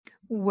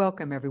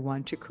Welcome,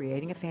 everyone, to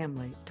Creating a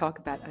Family. Talk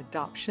about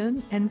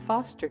adoption and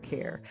foster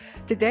care.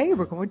 Today,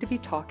 we're going to be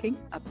talking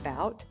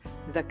about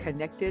the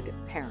connected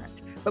parent.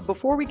 But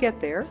before we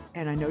get there,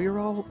 and I know you're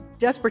all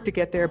desperate to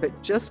get there,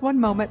 but just one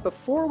moment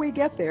before we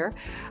get there,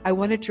 I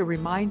wanted to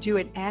remind you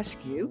and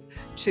ask you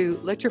to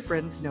let your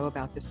friends know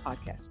about this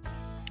podcast.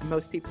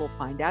 Most people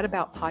find out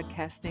about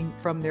podcasting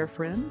from their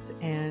friends,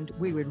 and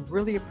we would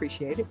really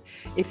appreciate it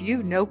if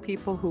you know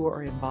people who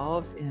are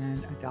involved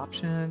in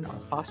adoption or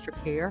foster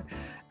care,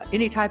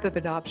 any type of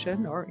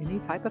adoption or any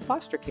type of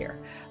foster care,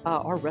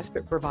 or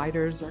respite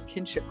providers or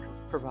kinship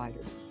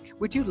providers.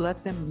 Would you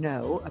let them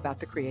know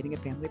about the Creating a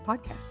Family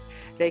podcast?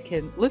 They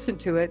can listen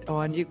to it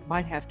on, you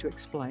might have to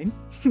explain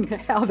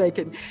how they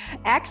can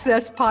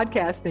access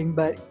podcasting,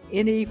 but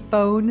any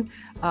phone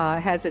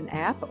has an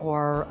app,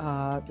 or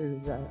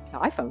the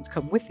iPhones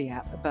come with the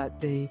app, but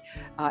the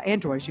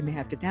Androids, you may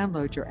have to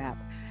download your app.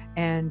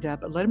 And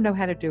but let them know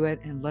how to do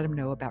it, and let them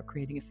know about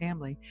Creating a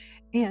Family.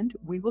 And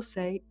we will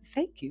say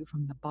thank you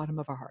from the bottom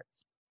of our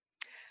hearts.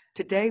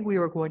 Today, we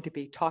are going to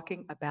be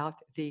talking about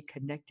The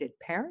Connected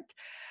Parent,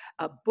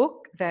 a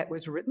book that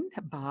was written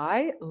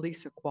by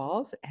Lisa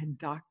Qualls and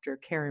Dr.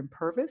 Karen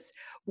Purvis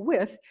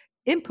with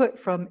input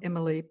from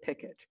Emily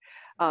Pickett.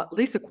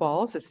 Lisa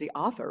Qualls is the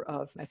author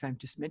of, as I've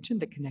just mentioned,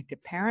 The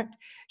Connected Parent.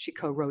 She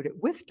co-wrote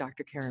it with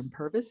Dr. Karen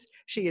Purvis.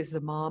 She is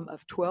the mom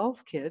of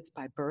 12 kids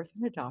by birth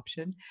and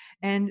adoption,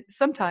 and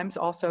sometimes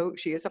also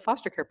she is a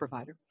foster care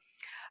provider.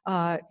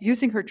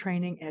 Using her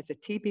training as a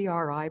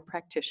TBRI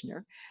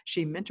practitioner,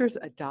 she mentors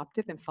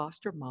adoptive and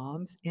foster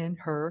moms in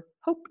her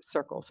Hope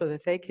Circle so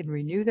that they can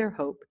renew their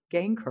hope,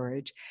 gain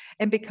courage,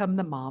 and become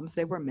the moms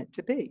they were meant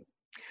to be.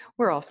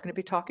 We're also going to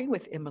be talking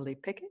with Emily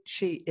Pickett.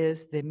 She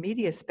is the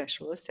media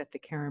specialist at the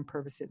Karen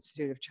Purvis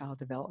Institute of Child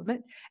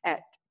Development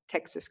at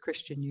Texas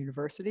Christian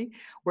University,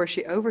 where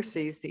she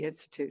oversees the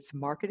Institute's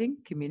marketing,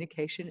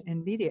 communication,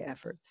 and media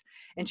efforts.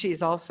 And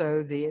she's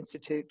also the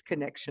Institute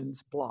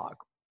Connections blog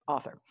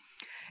author.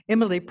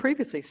 Emily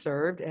previously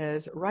served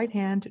as right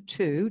hand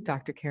to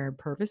Dr. Karen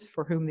Purvis,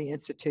 for whom the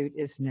Institute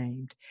is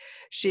named.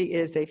 She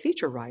is a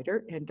feature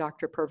writer in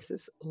Dr.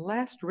 Purvis's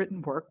last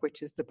written work,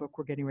 which is the book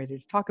we're getting ready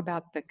to talk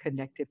about, The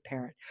Connected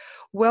Parent.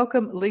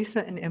 Welcome,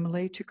 Lisa and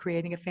Emily, to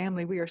Creating a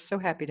Family. We are so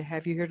happy to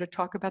have you here to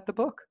talk about the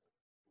book.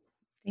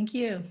 Thank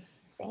you.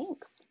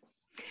 Thanks.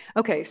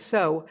 Okay,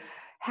 so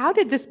how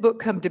did this book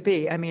come to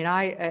be? I mean,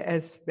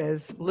 as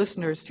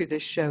listeners to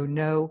this show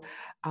know,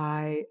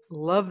 I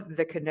love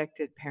The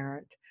Connected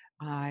Parent.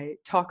 I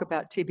talk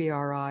about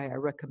TBRI, I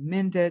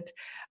recommend it.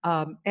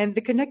 And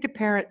The Connected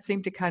Parent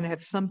seemed to kind of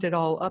have summed it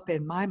all up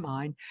in my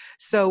mind.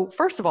 So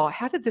first of all,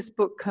 how did this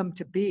book come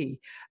to be?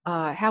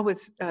 How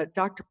was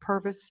Dr.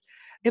 Purvis?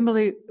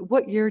 Emily,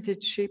 what year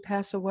did she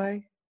pass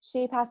away?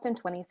 She passed in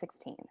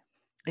 2016.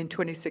 In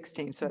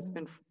 2016, so it's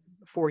been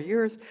 4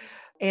 years.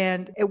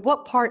 And at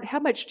what part,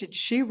 how much did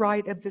she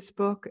write of this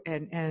book?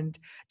 And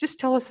just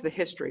tell us the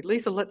history.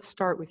 Lisa, let's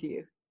start with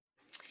you.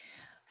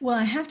 Well,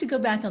 I have to go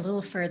back a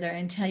little further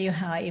and tell you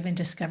how I even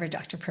discovered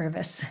Dr.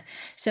 Purvis.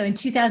 So in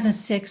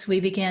 2006, we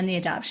began the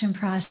adoption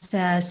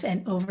process.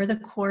 And over the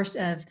course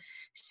of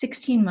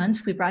 16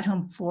 months, we brought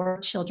home 4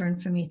 children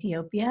from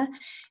Ethiopia.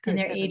 Good and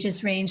their heavens.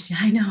 ages ranged,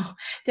 I know,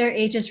 their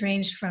ages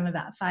ranged from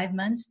about 5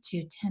 months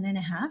to 10 and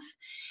a half.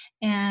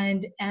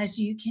 And as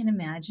you can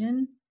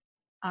imagine,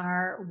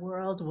 our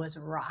world was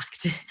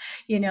rocked.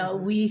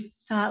 We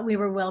thought we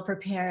were well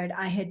prepared.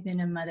 I had been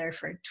a mother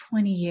for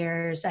 20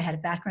 years. I had a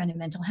background in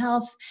mental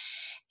health,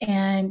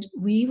 and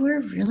we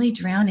were really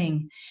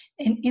drowning.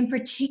 And in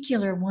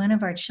particular, one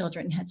of our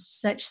children had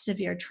such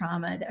severe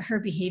trauma that her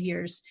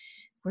behaviors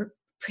were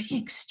pretty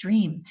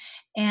extreme.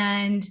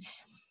 And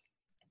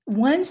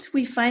once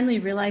we finally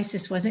realized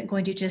this wasn't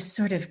going to just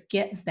sort of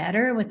get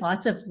better with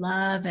lots of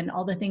love and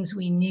all the things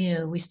we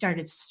knew, we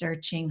started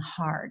searching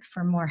hard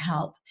for more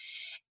help.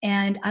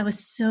 And I was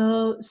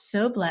so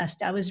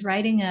blessed. I was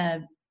writing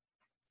a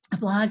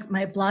blog.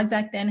 My blog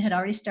back then had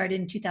already started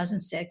in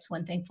 2006,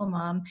 One Thankful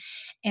Mom.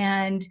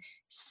 And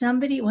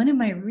one of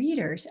my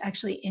readers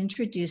actually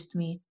introduced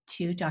me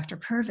to Dr.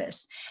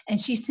 Purvis. And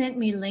she sent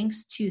me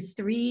links to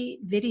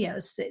 3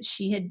 videos that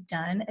she had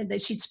done,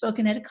 that she'd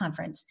spoken at a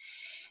conference.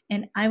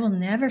 And I will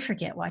never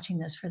forget watching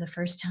those for the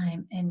first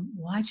time and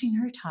watching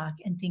her talk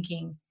and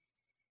thinking,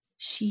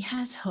 she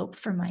has hope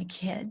for my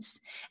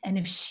kids. And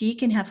if she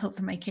can have hope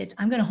for my kids,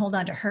 I'm going to hold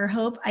on to her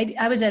hope.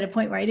 I was at a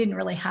point where I didn't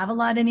really have a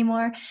lot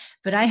anymore,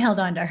 but I held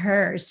on to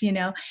hers,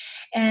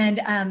 And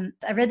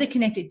I read The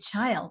Connected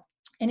Child,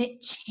 and it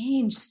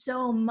changed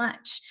so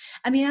much.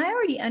 I mean, I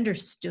already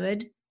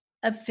understood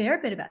a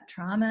fair bit about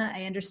trauma.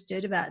 I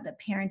understood about the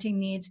parenting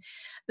needs,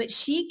 but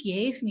she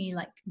gave me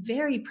like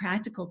very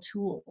practical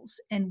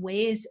tools and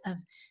ways of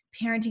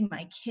parenting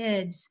my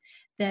kids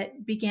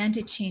that began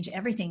to change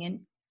everything.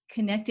 And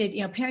connected,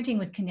 parenting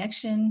with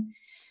connection.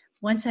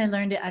 Once I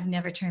learned it, I've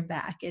never turned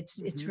back.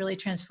 It's really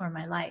transformed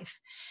my life.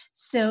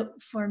 So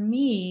for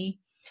me,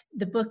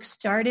 the book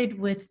started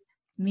with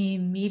me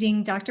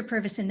meeting Dr.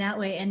 Purvis in that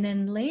way. And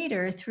then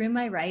later, through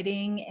my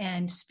writing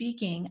and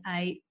speaking,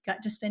 I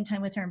got to spend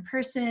time with her in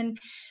person.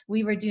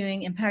 We were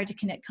doing Empowered to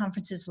Connect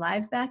conferences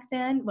live back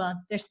then. Well,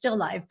 they're still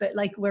live, but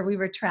like where we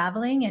were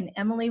traveling, and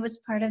Emily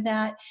was part of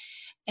that.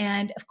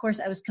 And of course,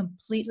 I was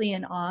completely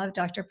in awe of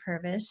Dr.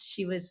 Purvis.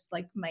 She was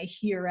like my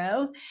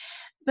hero.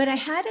 But I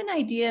had an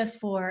idea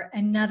for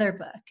another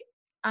book.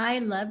 I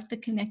loved The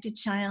Connected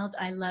Child.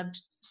 I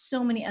loved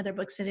so many other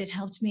books that had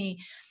helped me.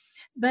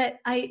 But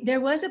there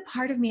was a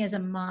part of me as a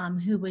mom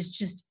who was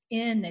just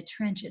in the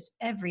trenches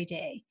every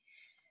day.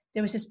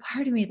 There was this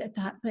part of me that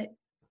thought, but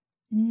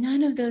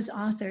none of those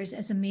authors,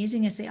 as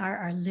amazing as they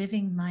are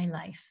living my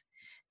life.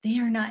 They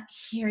are not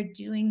here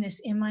doing this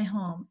in my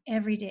home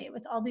every day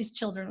with all these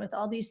children, with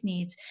all these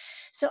needs.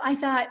 So I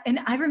thought, and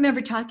I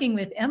remember talking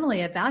with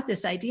Emily about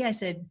this idea. I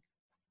said,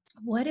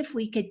 what if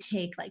we could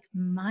take like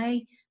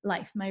my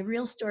life, my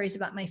real stories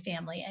about my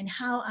family and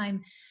how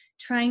I'm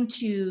trying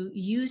to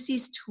use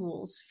these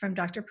tools from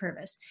Dr.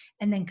 Purvis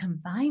and then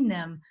combine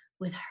them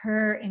with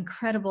her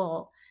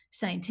incredible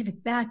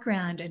scientific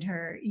background and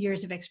her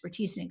years of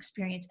expertise and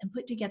experience and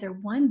put together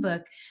one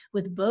book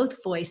with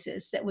both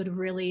voices that would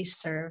really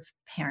serve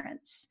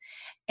parents.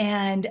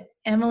 And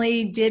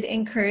Emily did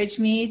encourage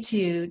me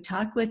to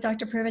talk with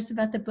Dr. Purvis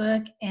about the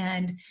book,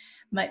 and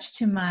much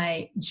to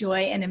my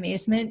joy and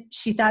amazement,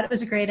 she thought it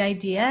was a great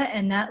idea.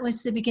 And that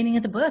was the beginning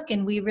of the book.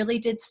 And we really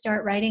did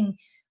start writing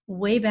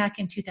way back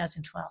in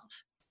 2012.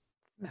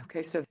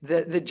 Okay, so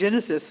the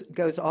genesis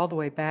goes all the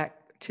way back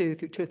to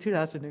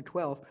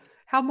 2012.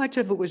 How much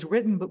of it was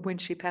written but when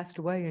she passed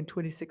away in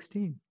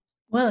 2016?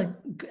 Well,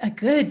 a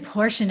good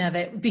portion of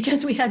it,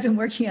 because we had been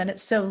working on it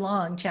so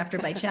long, chapter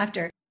by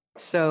chapter.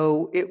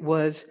 So it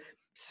was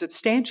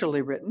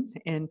substantially written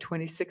in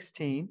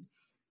 2016.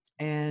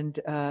 And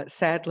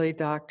sadly,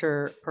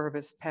 Dr.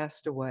 Purvis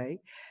passed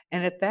away.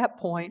 And at that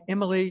point,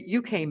 Emily,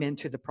 you came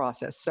into the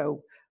process.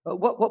 So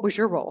what was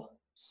your role?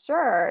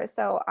 Sure.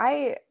 So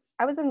I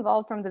was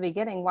involved from the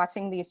beginning,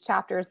 watching these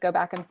chapters go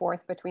back and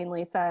forth between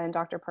Lisa and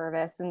Dr.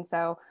 Purvis. And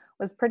so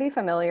was pretty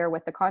familiar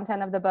with the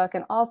content of the book,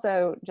 and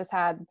also just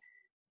had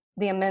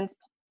the immense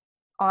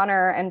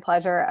honor and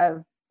pleasure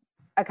of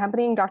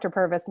accompanying Dr.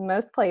 Purvis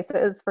most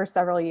places for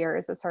several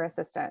years as her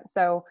assistant.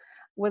 So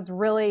was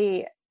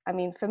really,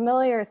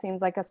 familiar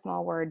seems like a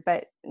small word,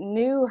 but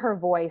knew her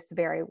voice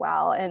very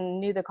well and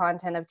knew the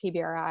content of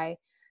TBRI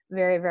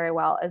very, very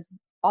well as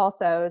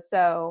also.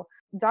 So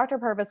Dr.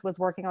 Purvis was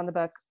working on the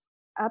book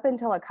up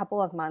until a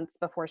couple of months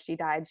before she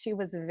died. She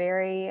was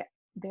very,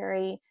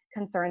 very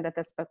concerned that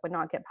this book would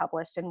not get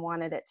published and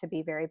wanted it to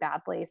be very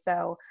badly.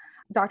 So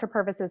Dr.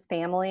 Purvis's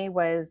family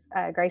was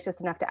gracious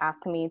enough to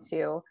ask me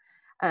to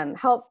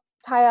help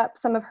tie up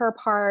some of her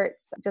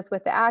parts, just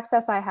with the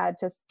access I had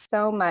to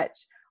so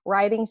much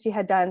writing she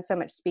had done, so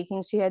much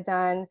speaking she had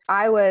done.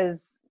 I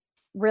was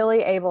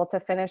really able to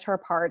finish her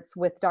parts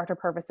with Dr.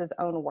 Purvis's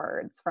own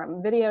words,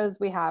 from videos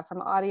we have,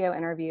 from audio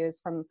interviews,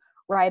 from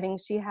writing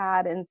she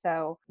had. And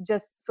so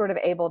just sort of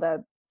able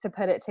to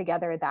put it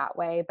together that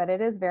way. But it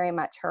is very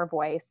much her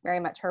voice, very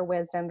much her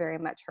wisdom, very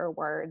much her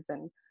words.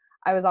 And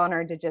I was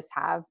honored to just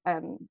have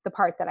the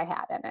part that I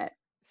had in it.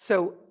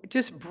 So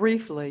just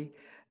briefly,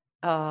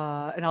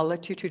 and I'll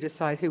let you two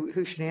decide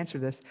who should answer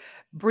this.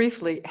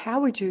 Briefly,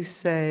 how would you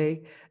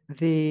say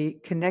the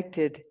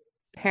Connected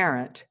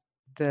Parent,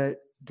 the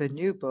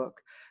new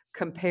book,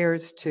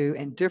 compares to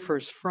and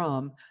differs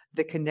from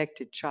the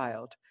Connected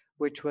Child,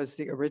 which was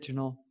the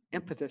original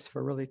impetus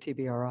for really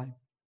TBRI?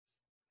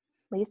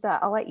 Lisa,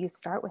 I'll let you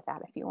start with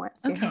that if you want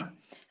to. Okay.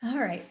 All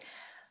right.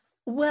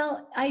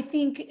 Well, I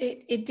think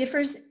it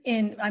differs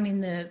in,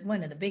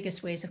 one of the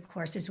biggest ways, of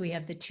course, is we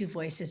have the two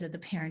voices of the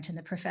parent and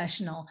the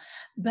professional.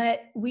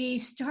 But we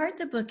start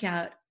the book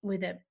out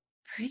with a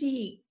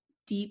pretty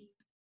deep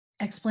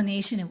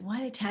explanation of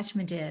what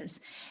attachment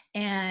is.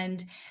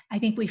 And I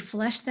think we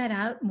flesh that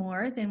out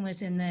more than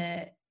was in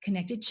the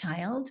Connected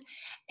Child.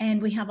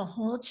 And we have a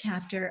whole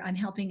chapter on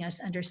helping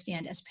us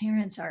understand as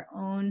parents our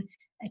own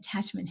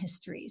attachment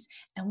histories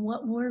and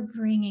what we're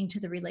bringing to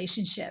the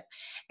relationship.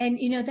 And,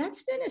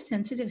 that's been a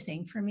sensitive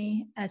thing for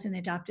me as an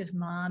adoptive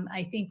mom.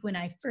 I think when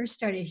I first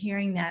started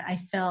hearing that, I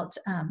felt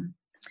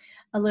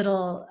a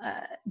little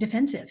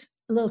defensive,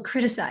 a little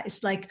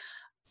criticized, like,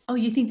 oh,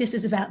 you think this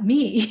is about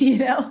me,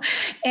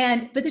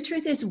 but the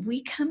truth is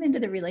we come into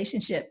the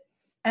relationship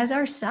as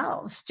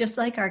ourselves, just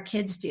like our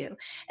kids do.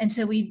 And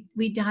so we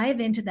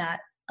dive into that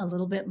a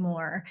little bit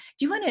more.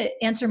 Do you want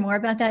to answer more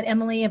about that,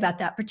 Emily, about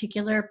that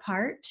particular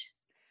part?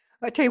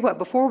 I tell you what,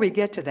 before we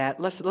get to that,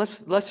 let's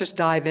just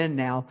dive in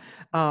now.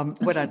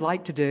 What I'd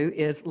like to do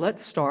is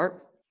let's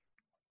start,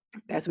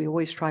 as we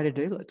always try to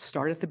do, let's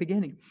start at the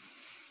beginning.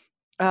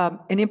 And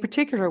in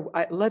particular,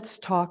 let's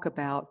talk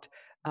about,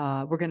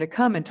 we're going to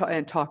come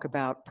and talk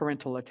about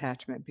parental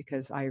attachment,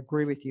 because I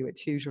agree with you,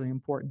 it's hugely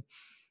important.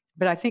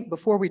 But I think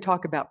before we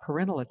talk about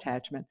parental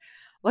attachment,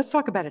 let's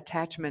talk about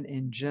attachment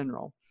in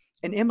general.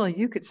 And Emily,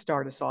 you could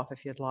start us off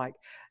if you'd like.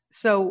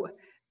 So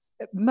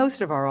most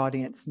of our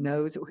audience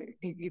knows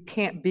you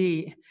can't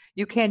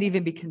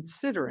even be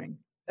considering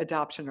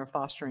adoption or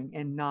fostering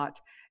and not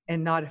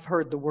have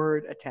heard the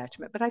word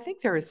attachment. But I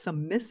think there is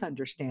some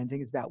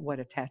misunderstandings about what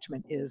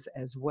attachment is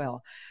as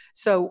well.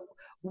 So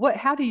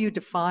how do you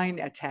define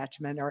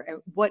attachment,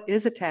 or what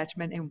is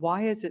attachment, and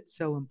why is it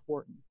so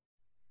important?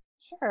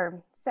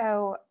 Sure.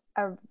 So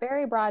a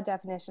very broad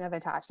definition of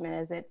attachment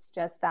is it's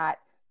just that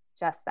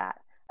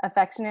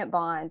affectionate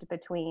bond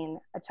between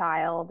a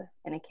child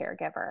and a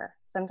caregiver.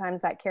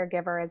 Sometimes that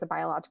caregiver is a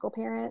biological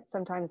parent.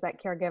 Sometimes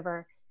that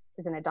caregiver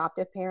is an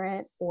adoptive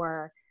parent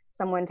or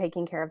someone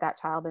taking care of that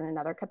child in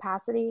another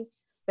capacity.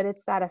 But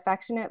it's that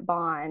affectionate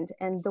bond.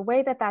 And the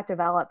way that that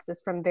develops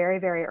is from very,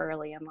 very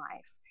early in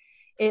life.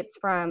 It's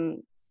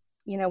from,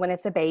 when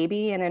it's a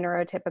baby in a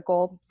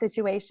neurotypical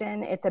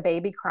situation, it's a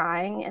baby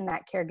crying and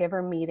that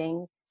caregiver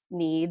meeting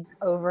needs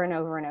over and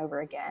over and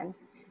over again.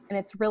 And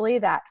it's really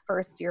that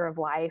first year of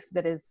life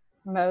that is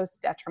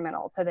most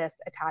detrimental to this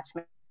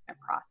attachment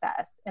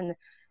process. And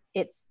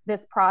it's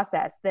this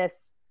process,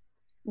 this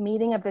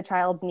meeting of the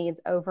child's needs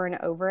over and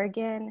over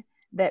again,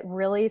 that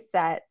really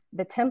set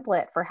the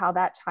template for how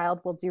that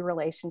child will do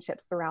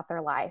relationships throughout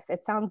their life.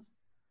 It sounds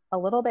a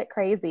little bit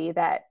crazy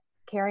that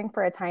caring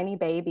for a tiny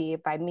baby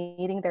by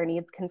meeting their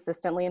needs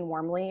consistently and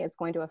warmly is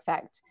going to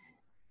affect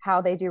how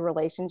they do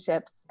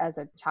relationships as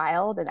a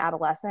child, an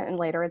adolescent, and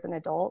later as an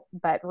adult.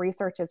 But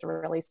research is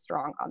really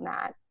strong on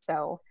that.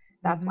 So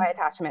that's why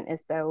attachment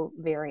is so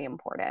very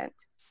important.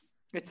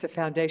 It's the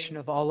foundation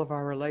of all of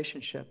our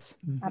relationships.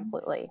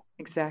 Absolutely.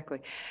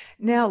 Exactly.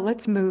 Now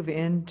let's move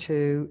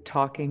into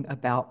talking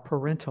about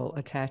parental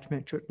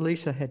attachment, which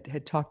Lisa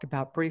had talked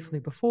about briefly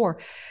before.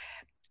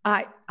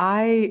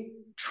 I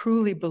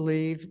truly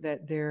believe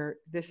that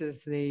this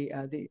is the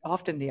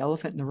often the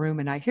elephant in the room,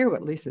 and I hear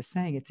what Lisa's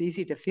saying. It's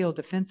easy to feel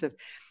defensive,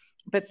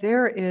 but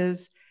there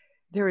is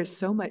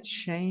so much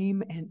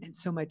shame and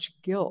so much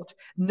guilt.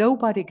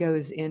 Nobody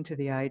goes into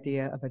the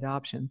idea of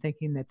adoption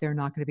thinking that they're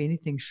not going to be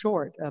anything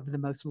short of the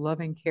most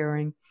loving,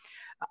 caring,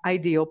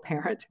 ideal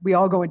parent. We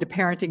all go into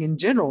parenting in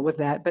general with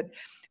that, but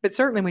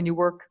certainly when you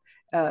work,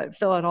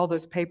 fill out all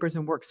those papers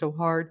and work so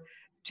hard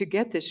to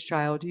get this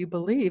child, you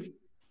believe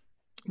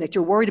that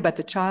you're worried about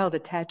the child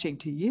attaching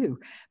to you,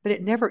 but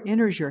it never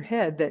enters your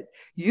head that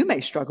you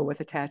may struggle with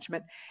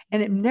attachment,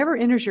 and it never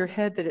enters your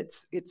head that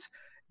it's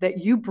that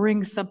you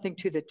bring something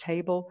to the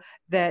table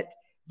that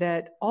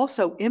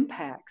also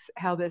impacts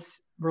how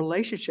this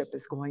relationship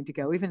is going to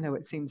go, even though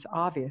it seems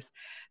obvious.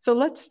 So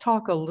let's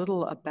talk a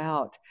little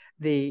about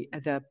the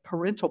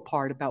parental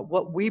part, about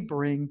what we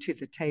bring to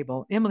the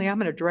table. Emily, I'm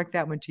going to direct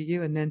that one to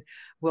you, and then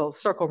we'll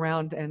circle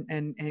around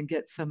and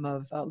get some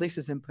of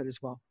Lisa's input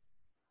as well.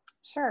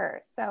 Sure.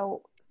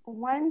 So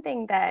one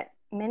thing that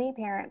many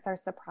parents are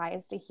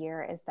surprised to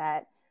hear is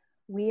that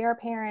we are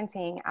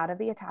parenting out of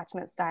the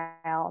attachment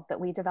style that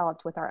we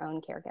developed with our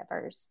own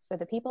caregivers. So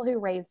the people who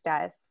raised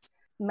us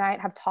might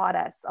have taught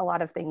us a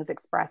lot of things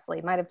expressly,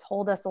 might have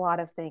told us a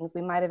lot of things.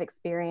 We might have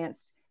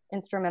experienced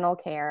instrumental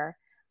care,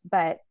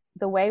 but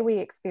the way we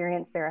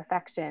experience their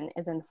affection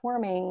is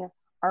informing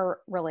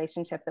our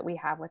relationship that we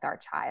have with our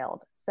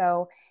child.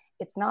 So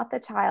it's not the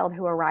child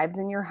who arrives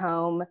in your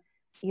home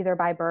either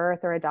by birth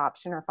or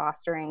adoption or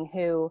fostering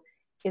who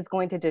is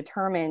going to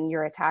determine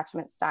your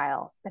attachment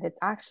style, but it's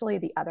actually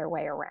the other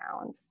way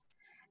around.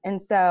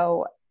 And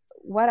so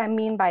what I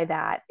mean by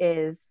that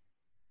is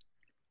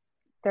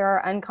there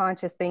are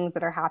unconscious things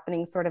that are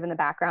happening sort of in the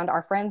background.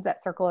 Our friends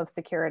at Circle of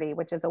Security,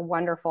 which is a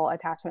wonderful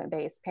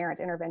attachment-based parent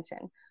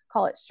intervention,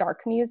 call it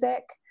shark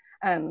music,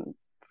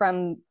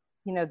 from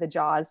the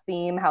Jaws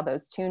theme, how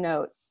those two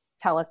notes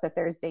tell us that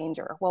there's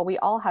danger. Well, we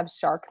all have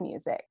shark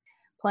music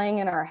playing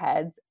in our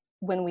heads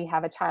when we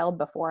have a child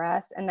before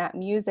us, and that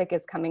music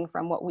is coming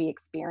from what we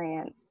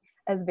experienced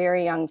as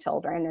very young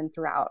children and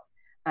throughout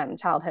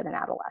childhood and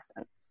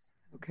adolescence.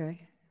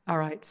 Okay. All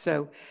right.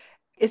 So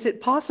is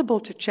it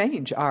possible to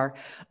change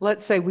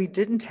let's say we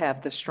didn't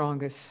have the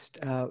strongest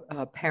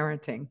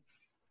parenting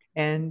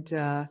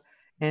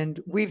and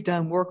we've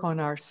done work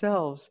on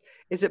ourselves.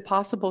 Is it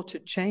possible to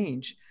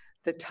change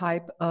the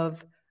type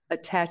of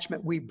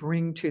attachment we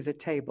bring to the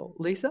table?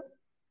 Lisa?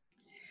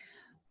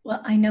 Well,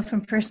 I know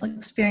from personal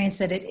experience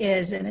that it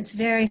is, and it's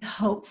very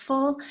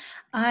hopeful.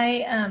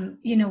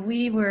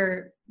 We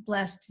were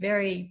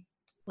very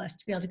blessed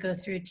to be able to go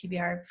through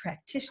TBR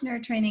practitioner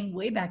training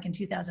way back in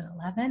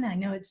 2011. I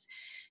know it's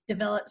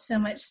developed so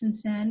much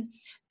since then,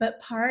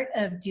 but part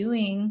of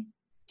doing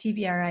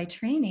TBRI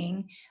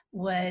training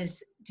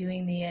was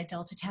doing the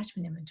adult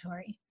attachment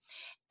inventory.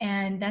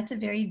 And that's a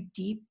very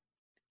deep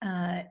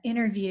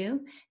interview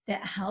that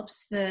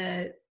helps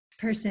the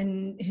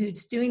person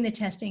who's doing the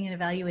testing and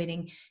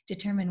evaluating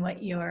determine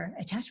what your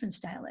attachment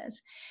style is.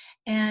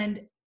 And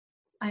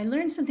I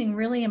learned something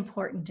really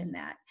important in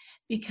that,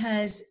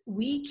 because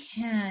we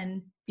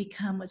can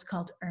become what's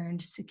called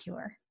earned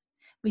secure.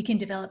 We can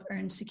develop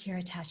earned secure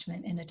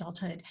attachment in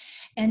adulthood.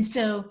 And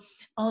so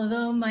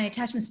although my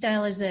attachment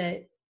style as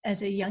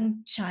a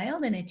young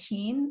child and a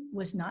teen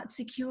was not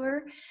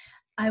secure,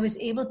 I was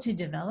able to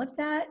develop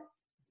that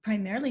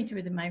primarily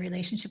through my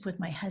relationship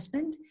with my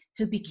husband,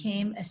 who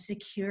became a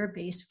secure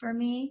base for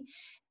me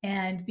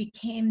and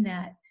became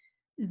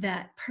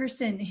that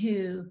person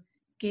who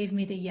gave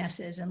me the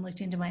yeses and looked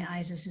into my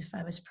eyes as if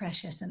I was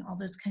precious and all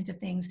those kinds of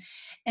things.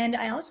 And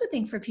I also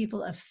think for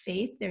people of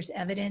faith, there's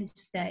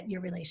evidence that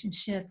your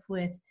relationship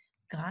with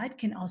God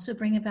can also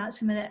bring about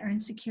some of that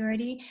earned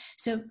security.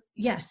 So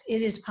yes,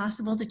 it is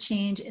possible to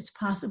change. It's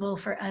possible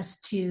for us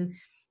to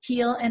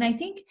heal. And I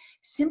think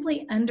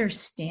simply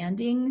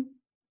understanding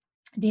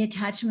the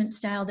attachment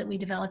style that we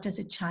developed as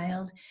a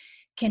child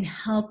can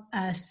help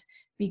us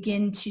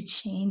begin to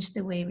change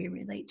the way we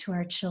relate to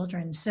our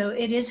children. So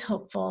it is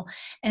hopeful.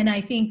 And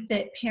I think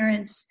that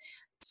parents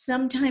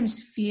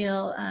sometimes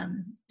feel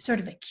sort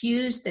of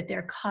accused that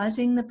they're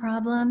causing the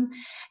problem.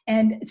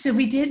 And so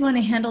we did want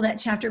to handle that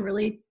chapter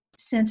really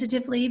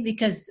sensitively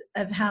because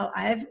of how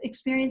I've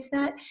experienced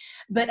that.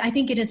 But I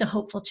think it is a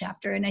hopeful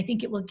chapter, and I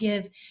think it will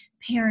give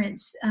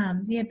parents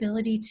the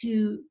ability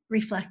to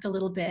reflect a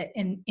little bit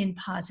in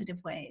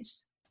positive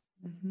ways.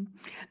 Mhm.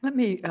 Let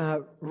me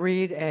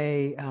read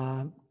a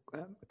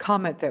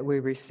comment that we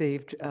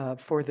received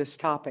for this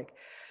topic.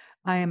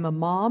 I am a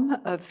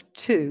mom of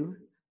two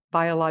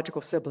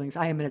biological siblings.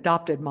 I am an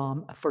adopted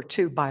mom for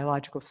two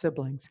biological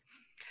siblings.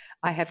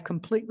 I have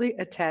completely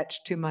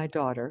attached to my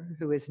daughter,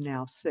 who is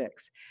now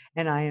 6,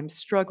 and I am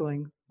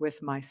struggling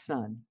with my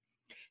son.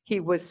 He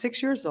was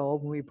 6 years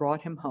old when we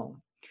brought him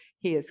home.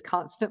 He is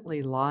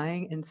constantly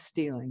lying and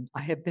stealing.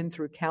 I have been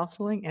through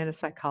counseling and a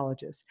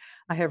psychologist.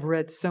 I have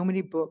read so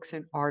many books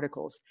and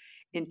articles.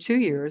 In 2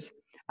 years,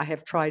 I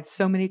have tried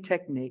so many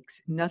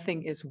techniques.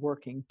 Nothing is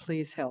working.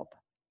 Please help.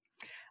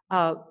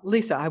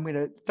 Lisa, I'm going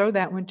to throw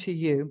that one to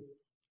you.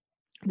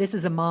 This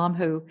is a mom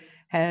who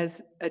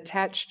has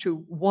attached to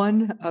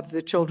one of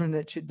the children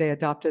that they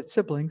adopted,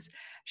 siblings.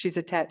 She's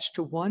attached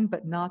to one,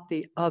 but not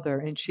the other,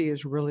 and she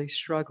is really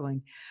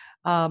struggling.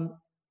 Um,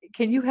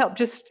 can you help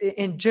just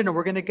in general?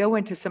 We're going to go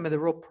into some of the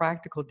real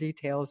practical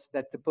details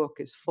that the book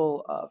is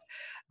full of.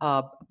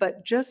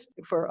 But just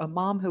for a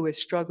mom who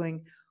is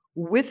struggling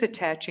with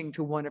attaching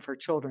to one of her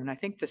children, I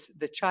think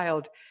the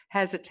child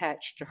has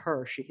attached to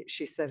her,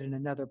 she said in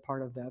another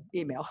part of the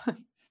email.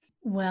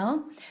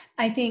 Well,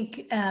 I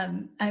think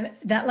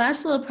that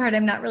last little part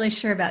I'm not really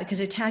sure about because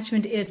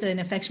attachment is an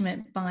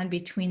affectionate bond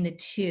between the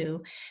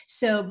two.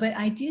 So, but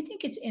I do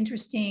think it's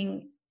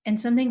interesting and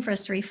something for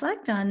us to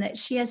reflect on that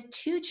she has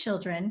two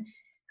children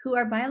who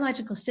are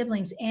biological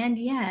siblings, and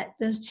yet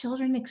those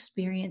children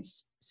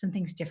experience some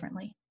things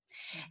differently.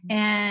 Mhm.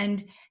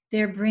 And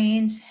their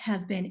brains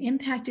have been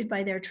impacted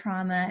by their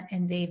trauma,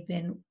 and they've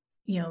been,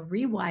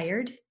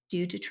 rewired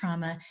due to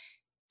trauma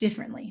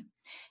differently.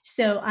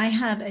 So I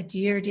have a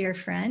dear, dear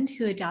friend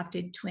who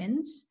adopted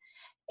twins,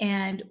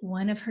 and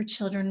one of her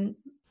children,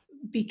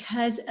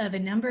 because of a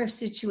number of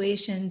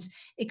situations,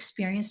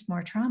 experienced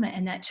more trauma,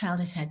 and that child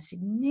has had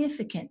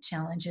significant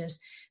challenges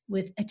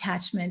with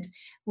attachment,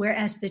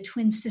 whereas the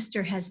twin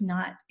sister has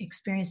not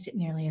experienced it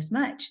nearly as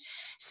much.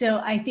 So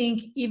I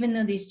think even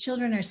though these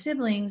children are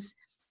siblings,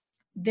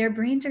 their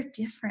brains are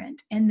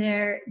different, and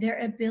their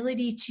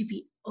ability to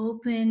be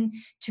open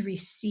to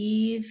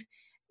receive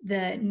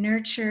the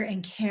nurture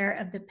and care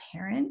of the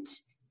parent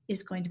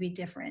is going to be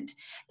different.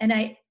 And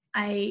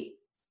I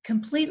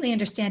completely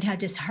understand how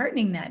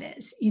disheartening that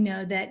is,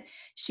 that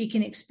she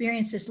can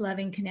experience this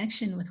loving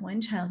connection with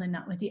one child and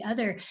not with the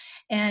other.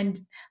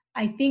 And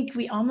I think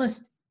we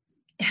almost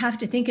have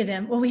to think of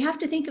them, well, we have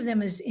to think of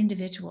them as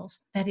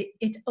individuals, that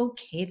it's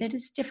okay that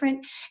it's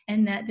different,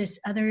 and that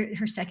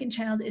her second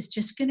child is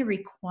just going to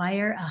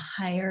require a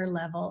higher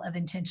level of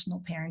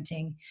intentional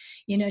parenting.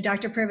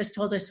 Dr. Purvis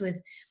told us with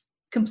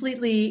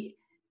completely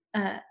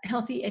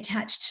healthy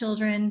attached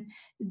children,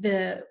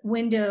 the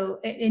window,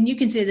 and you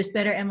can say this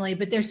better, Emily,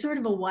 but there's sort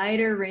of a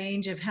wider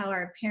range of how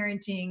our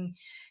parenting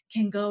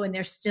can go, and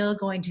they're still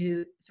going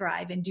to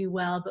thrive and do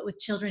well. But with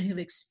children who've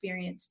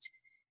experienced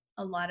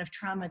a lot of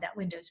trauma, that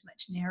window is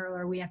much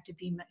narrower. We have to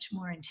be much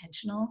more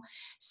intentional.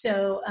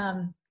 So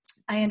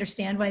I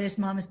understand why this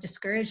mom is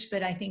discouraged,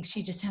 but I think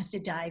she just has to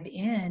dive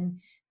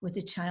in with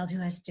a child who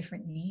has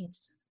different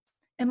needs.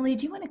 Emily,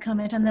 do you want to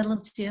comment on that a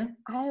little too?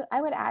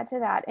 I would add to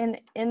that.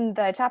 In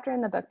the chapter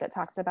in the book that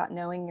talks about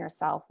knowing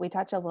yourself, we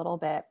touch a little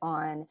bit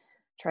on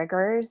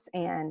triggers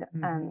and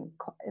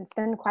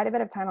spend quite a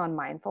bit of time on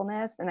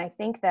mindfulness. And I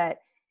think that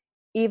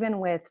even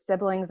with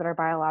siblings that are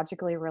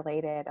biologically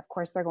related, of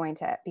course, they're going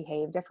to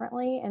behave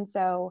differently. And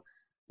so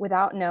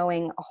without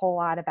knowing a whole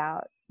lot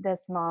about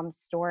this mom's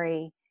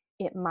story,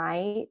 it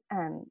might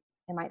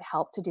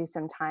help to do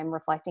some time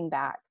reflecting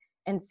back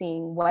and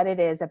seeing what it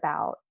is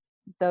about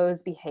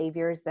those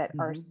behaviors that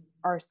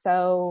are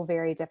so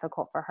very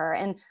difficult for her.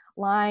 And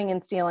lying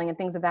and stealing and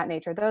things of that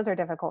nature, those are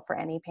difficult for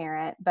any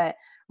parent. But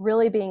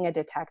really being a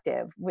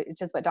detective,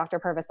 which is what Dr.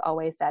 Purvis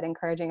always said,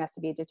 encouraging us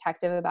to be a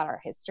detective about our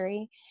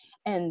history,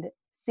 and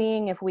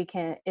seeing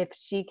if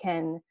she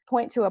can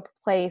point to a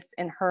place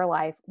in her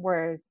life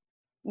where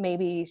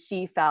maybe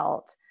she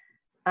felt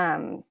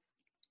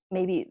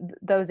maybe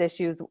those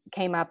issues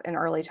came up in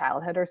early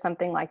childhood or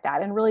something like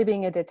that, and really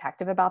being a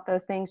detective about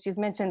those things. She's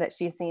mentioned that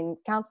she's seen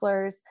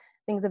counselors,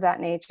 things of that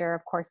nature.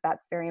 Of course,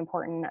 that's very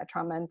important. A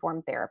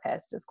trauma-informed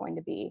therapist is going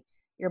to be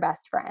your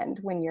best friend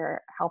when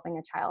you're helping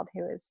a child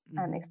who has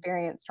Mhm.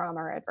 experienced trauma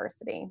or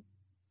adversity.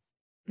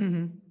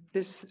 Hmm.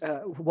 This,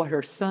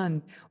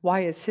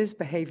 why is his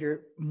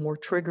behavior more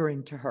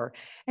triggering to her?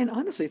 And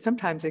honestly,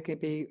 sometimes it can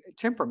be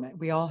temperament.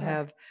 We all Sure.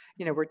 have,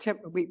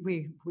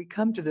 we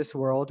come to this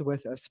world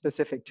with a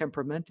specific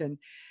temperament,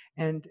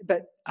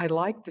 but I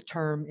like the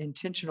term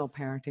intentional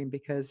parenting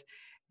because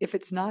if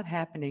it's not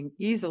happening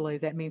easily,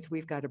 that means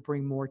we've got to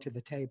bring more to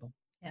the table.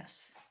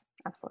 Yes.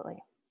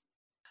 Absolutely.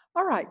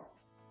 All right.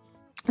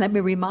 Let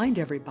me remind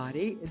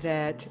everybody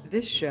that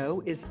this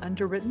show is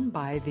underwritten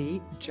by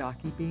the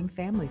Jockey Being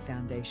Family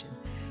Foundation.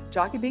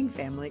 Jockey Being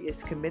Family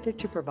is committed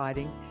to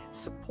providing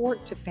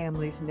support to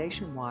families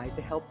nationwide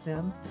to help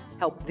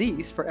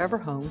these forever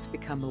homes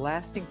become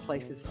lasting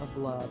places of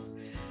love.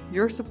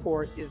 Your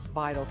support is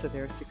vital to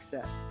their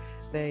success.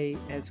 They,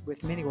 as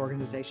with many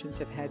organizations,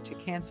 have had to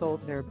cancel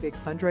their big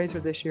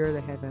fundraiser this year.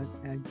 They have a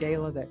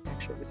gala that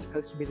actually was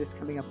supposed to be this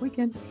coming up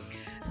weekend.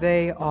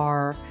 They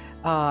are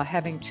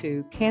having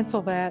to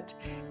cancel that,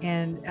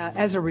 and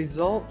as a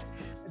result,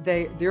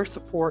 their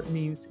support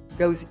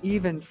goes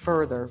even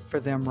further for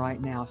them right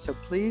now. So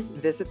please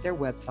visit their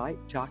website,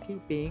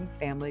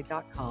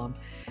 jockeybeingfamily.com,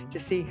 to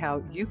see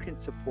how you can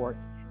support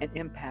and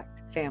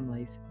impact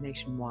families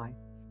nationwide.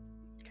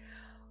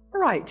 All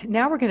right,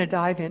 now we're going to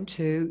dive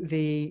into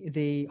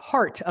the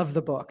heart of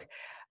the book,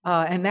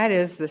 and that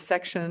is the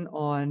section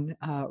on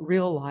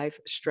real life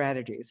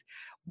strategies.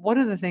 One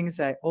of the things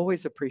I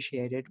always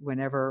appreciated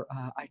whenever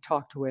I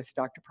talked with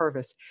Dr.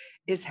 Purvis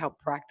is how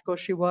practical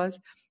she was.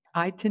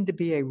 I tend to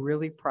be a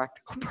really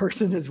practical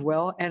person as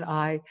well, and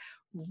I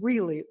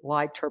really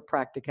liked her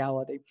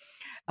practicality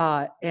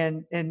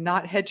and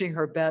not hedging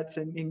her bets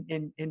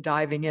and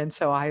diving in.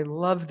 So I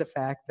love the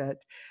fact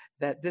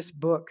that this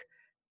book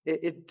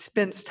it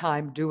spends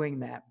time doing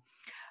that.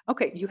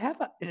 Okay, you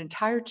have an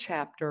entire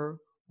chapter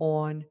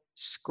on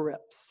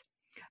scripts.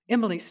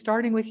 Emily,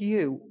 starting with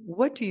you,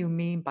 what do you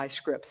mean by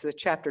scripts? The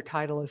chapter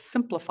title is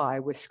Simplify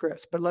with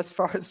Scripts, but let's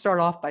start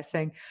off by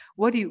saying,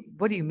 what do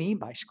you mean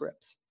by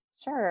scripts?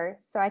 Sure.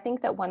 So I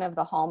think that one of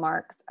the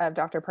hallmarks of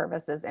Dr.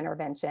 Purvis's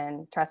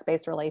intervention,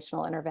 trust-based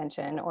relational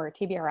intervention, or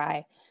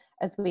TBRI,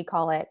 as we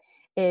call it,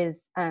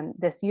 is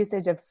this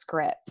usage of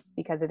scripts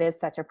because it is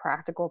such a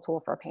practical tool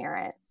for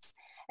parents.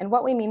 And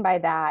what we mean by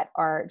that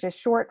are just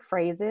short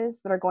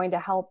phrases that are going to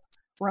help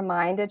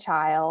remind a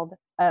child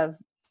of,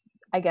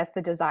 I guess,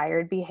 the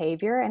desired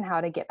behavior and how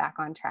to get back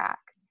on track.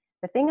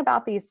 The thing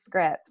about these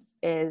scripts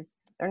is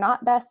they're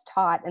not best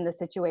taught in the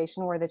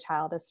situation where the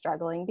child is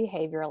struggling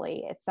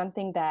behaviorally. It's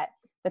something that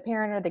the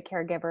parent or the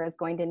caregiver is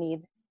going to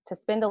need to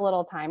spend a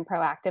little time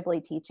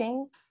proactively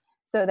teaching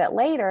so that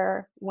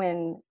later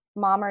when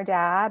mom or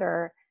dad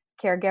or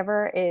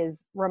caregiver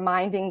is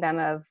reminding them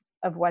of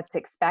what's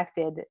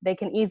expected, they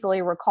can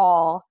easily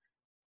recall,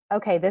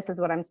 okay, this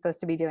is what I'm supposed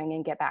to be doing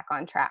and get back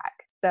on track.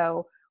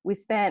 So we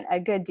spent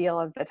a good deal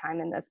of the time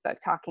in this book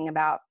talking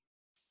about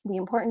the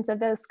importance of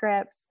those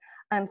scripts,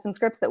 some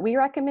scripts that we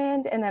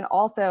recommend, and then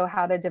also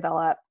how to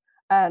develop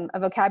a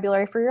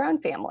vocabulary for your own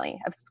family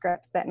of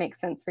scripts that make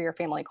sense for your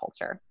family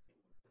culture.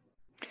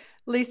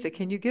 Lisa,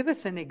 can you give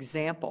us an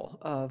example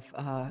of,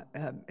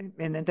 and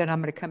then I'm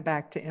going to come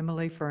back to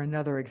Emily for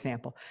another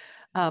example.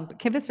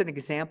 Give us an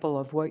example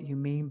of what you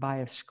mean by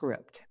a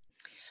script.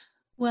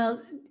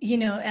 Well,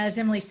 as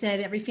Emily said,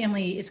 every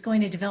family is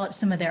going to develop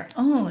some of their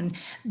own,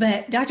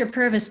 but Dr.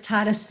 Purvis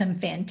taught us some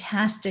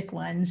fantastic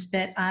ones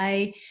that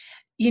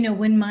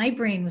when my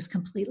brain was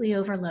completely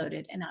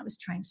overloaded and I was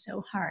trying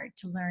so hard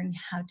to learn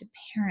how to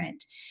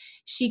parent,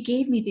 she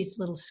gave me these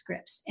little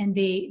scripts, and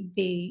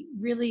they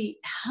really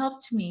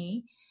helped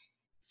me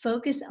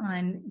focus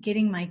on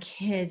getting my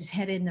kids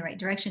headed in the right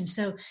direction.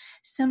 So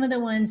some of the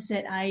ones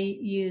that I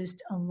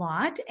used a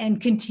lot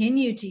and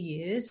continue to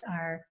use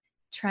are: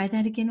 try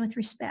that again with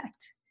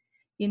respect.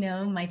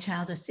 My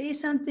child will say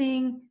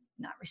something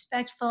not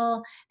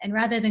respectful, and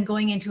rather than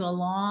going into a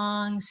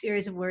long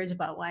series of words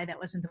about why that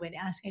wasn't the way to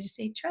ask, I just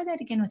say, try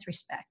that again with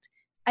respect.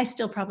 I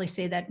still probably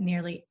say that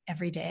nearly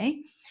every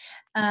day.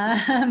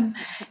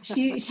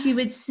 She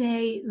would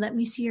say, let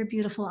me see your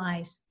beautiful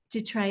eyes,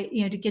 to try,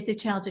 to get the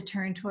child to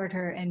turn toward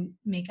her and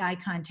make eye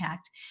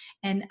contact.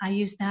 And I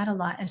use that a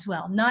lot as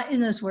well. Not in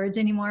those words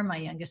anymore. My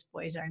youngest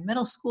boys are in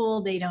middle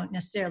school. They don't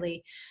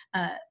necessarily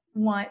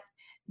want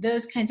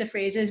those kinds of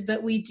phrases,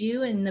 but we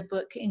do in the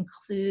book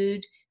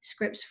include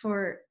scripts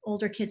for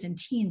older kids and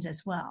teens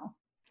as well.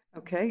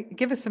 Okay,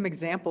 give us some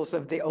examples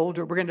of the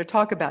older. We're going to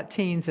talk about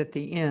teens at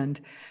the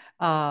end,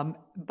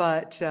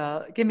 but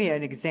give me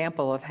an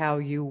example of how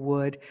you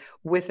would,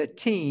 with a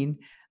teen,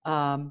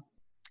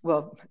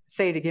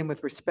 say it again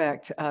with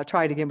respect.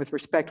 Try it again with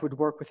respect would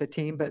work with a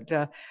teen, but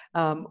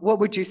what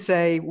would you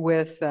say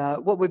with,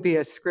 what would be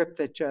a script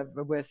that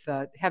with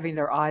having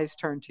their eyes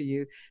turned to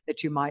you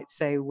that you might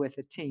say with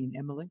a teen,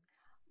 Emily?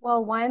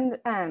 Well, one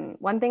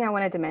thing I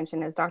wanted to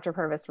mention is Dr.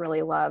 Purvis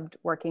really loved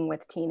working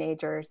with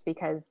teenagers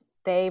because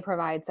they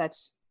provide such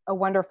a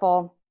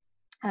wonderful,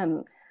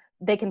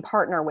 they can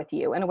partner with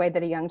you in a way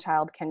that a young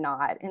child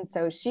cannot. And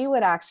so she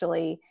would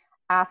actually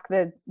ask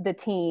the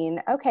teen,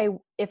 okay,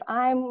 if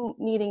I'm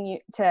needing you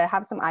to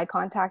have some eye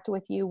contact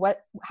with you,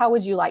 how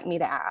would you like me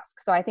to ask?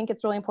 So I think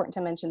it's really important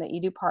to mention that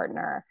you do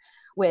partner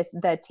with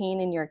the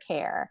teen in your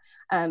care.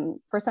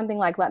 For something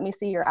like, let me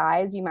see your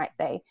eyes, you might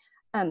say,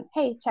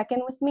 hey, check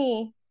in with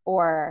me,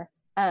 or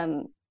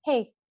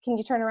hey, can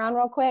you turn around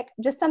real quick?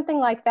 Just something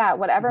like that,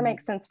 whatever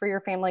makes sense for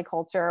your family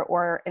culture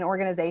or an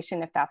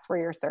organization, if that's where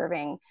you're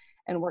serving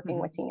and working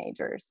with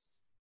teenagers.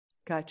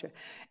 Gotcha.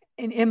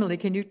 And Emily,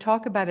 can you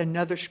talk about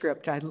another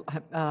script? I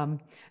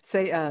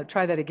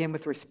try that again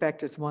with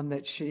respect is one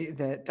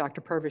that Dr.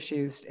 Purvis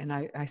used, and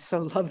I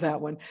so love that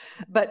one.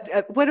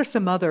 But what are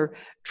some other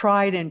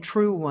tried and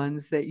true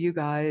ones that you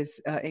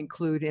guys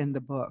include in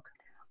the book?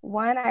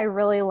 One I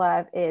really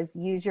love is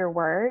use your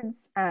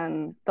words.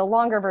 The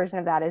longer version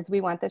of that is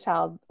we want the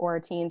child or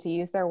teen to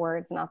use their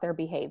words, not their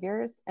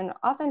behaviors. And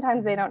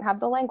oftentimes they don't have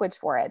the language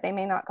for it. They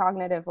may not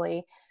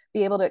cognitively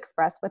be able to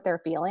express what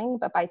they're feeling,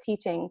 but by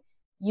teaching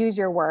use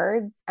your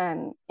words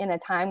in a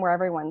time where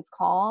everyone's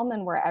calm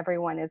and where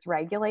everyone is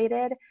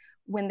regulated,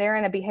 when they're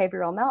in a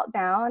behavioral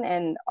meltdown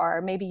and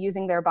are maybe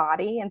using their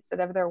body instead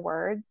of their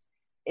words,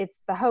 it's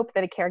the hope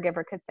that a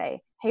caregiver could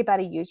say, hey,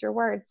 buddy, use your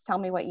words. Tell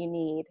me what you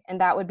need.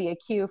 And that would be a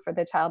cue for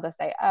the child to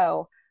say,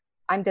 oh,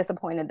 I'm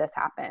disappointed this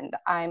happened.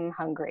 I'm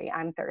hungry.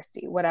 I'm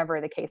thirsty,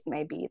 whatever the case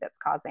may be that's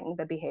causing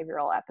the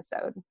behavioral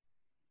episode.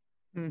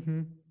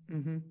 Mm-hmm.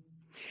 Mm-hmm.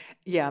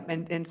 Yeah.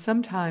 And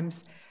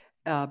sometimes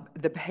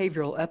the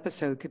behavioral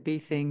episode could be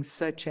things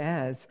such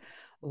as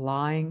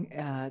lying,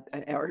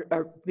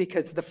 or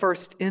because the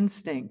first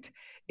instinct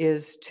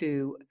is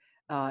to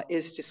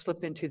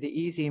slip into the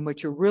easy. And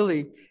what you're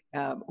really,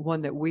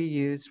 one that we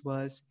used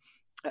was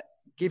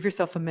give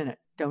yourself a minute.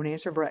 Don't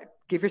answer right.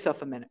 Give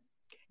yourself a minute,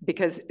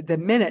 because the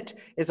minute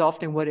is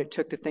often what it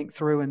took to think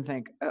through and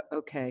think,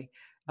 okay.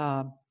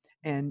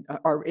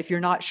 Or if you're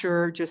not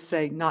sure, just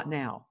say not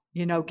now.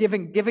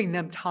 Giving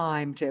them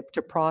time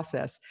to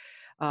process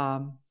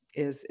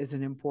is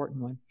an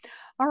important one.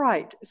 All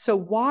right. So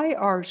why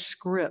are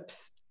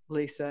scripts,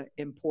 Lisa,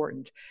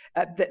 important?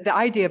 The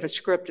idea of a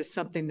script is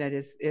something that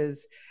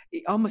is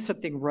almost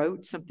something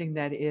rote, something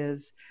that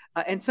is,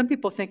 and some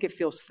people think it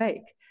feels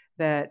fake,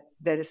 that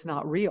it's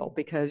not real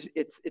because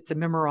it's a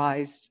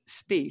memorized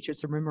speech,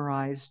 it's a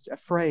memorized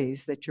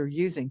phrase that you're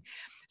using.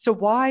 So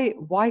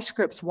why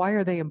scripts? Why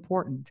are they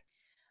important?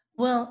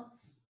 Well,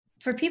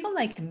 for people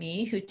like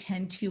me who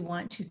tend to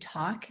want to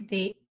talk,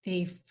 they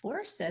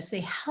force us, they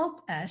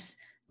help us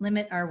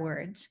limit our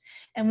words.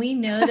 And we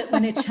know that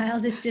when a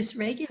child is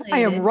dysregulated, I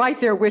am right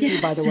there with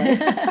you, by the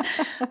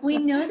way. We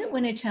know that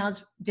when a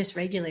child's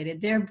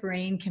dysregulated, their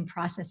brain can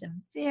process a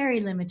very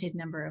limited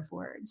number of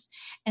words.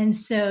 And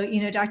so,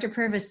 Dr.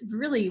 Purvis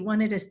really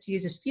wanted us to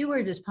use as few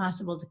words as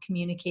possible to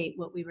communicate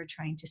what we were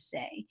trying to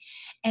say.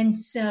 And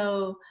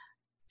so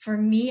for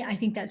me, I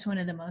think that's one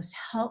of the most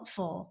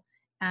helpful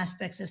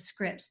aspects of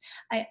scripts.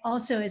 I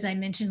also, as I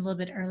mentioned a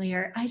little bit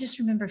earlier, I just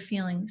remember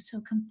feeling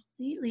so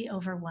completely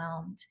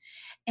overwhelmed.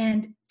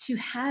 And to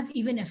have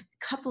even a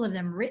couple of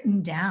them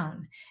written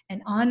down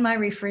and on my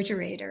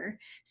refrigerator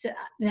so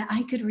that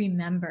I could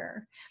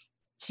remember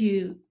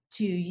to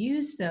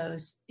use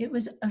those, it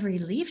was a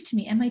relief to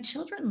me. And my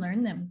children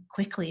learned them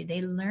quickly.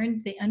 They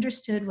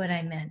understood what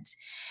I meant.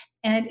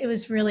 And it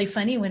was really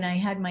funny when I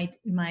had my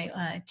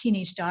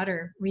teenage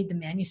daughter read the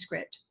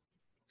manuscript.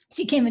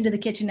 She came into the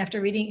kitchen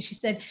after reading it. She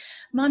said,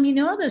 Mom,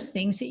 all those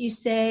things that you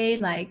say,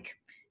 like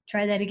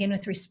try that again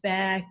with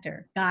respect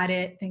or got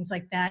it, things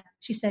like that.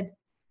 She said,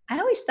 I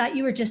always thought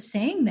you were just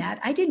saying that.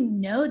 I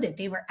didn't know that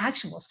they were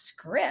actual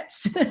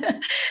scripts.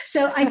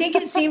 So I think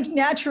it seemed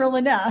natural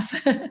enough,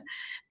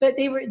 but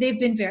they've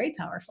been very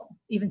powerful,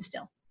 even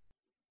still.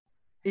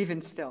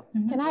 Even still.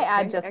 Can I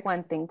add just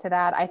one thing to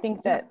that? I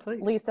think that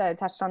Lisa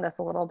touched on this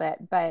a little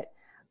bit, but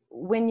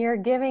when you're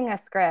giving a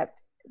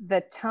script,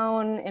 the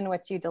tone in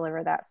which you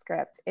deliver that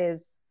script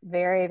is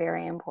very,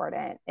 very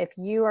important. If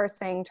you are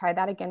saying, try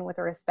that again with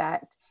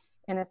respect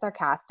in a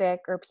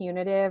sarcastic or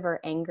punitive or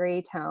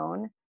angry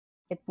tone,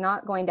 it's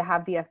not going to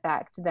have the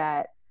effect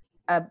that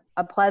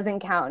a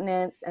pleasant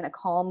countenance and a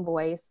calm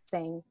voice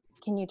saying,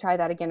 can you try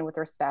that again with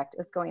respect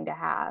is going to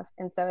have.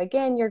 And so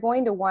again, you're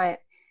going to want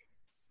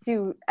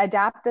to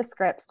adapt the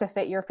scripts to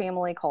fit your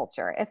family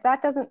culture. If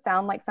that doesn't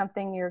sound like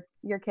something your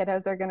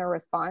kiddos are going to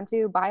respond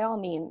to, by all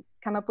means,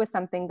 come up with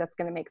something that's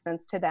going to make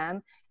sense to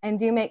them, and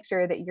do make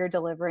sure that you're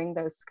delivering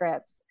those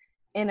scripts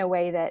in a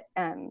way that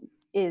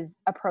is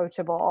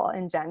approachable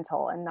and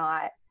gentle and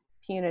not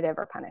punitive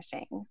or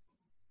punishing.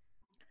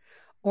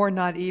 Or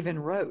not even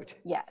rote.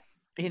 Yes.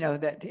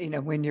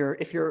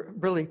 If you're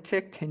really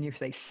ticked and you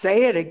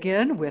say it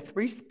again with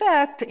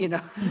respect,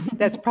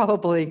 that's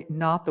probably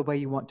not the way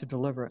you want to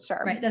deliver it.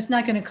 Sure. Right. That's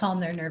not going to calm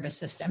their nervous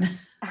system.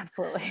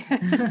 Absolutely.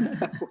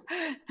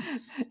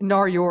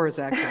 Nor yours,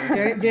 actually.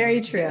 Very,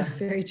 very true. Yeah.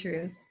 Very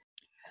true.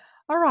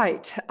 All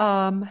right.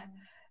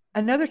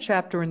 Another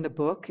chapter in the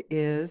book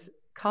is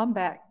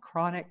combat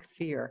chronic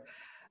fear.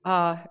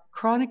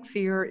 Chronic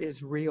fear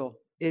is real.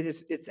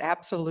 It's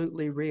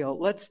absolutely real.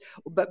 Let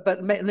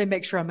me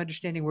make sure I'm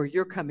understanding where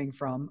you're coming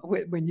from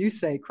when you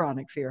say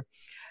chronic fear.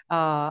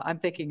 I'm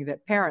thinking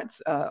that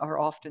parents are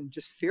often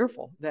just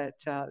fearful that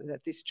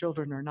these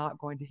children are not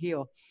going to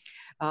heal,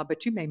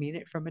 but you may mean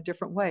it from a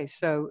different way.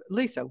 So,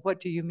 Lisa,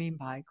 what do you mean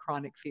by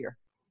chronic fear?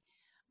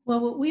 Well,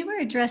 what we were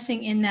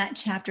addressing in that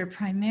chapter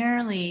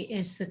primarily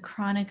is the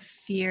chronic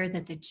fear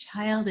that the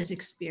child is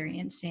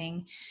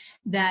experiencing,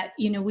 that,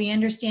 we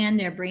understand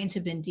their brains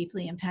have been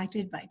deeply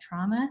impacted by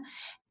trauma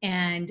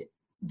and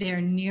their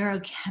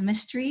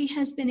neurochemistry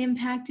has been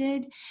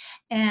impacted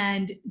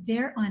and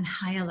they're on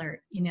high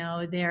alert.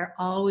 They're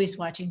always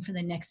watching for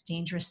the next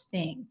dangerous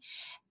thing.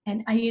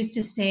 And I used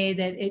to say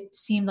that it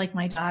seemed like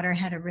my daughter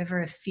had a river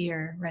of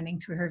fear running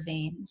through her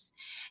veins.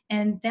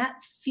 And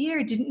that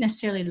fear didn't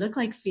necessarily look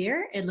like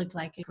fear. It looked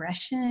like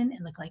aggression.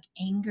 It looked like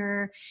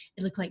anger.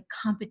 It looked like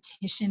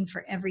competition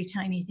for every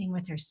tiny thing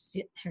with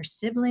her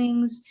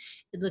siblings.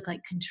 It looked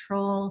like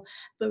control.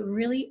 But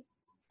really,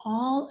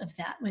 all of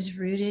that was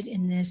rooted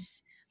in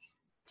this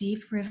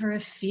deep river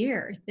of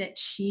fear that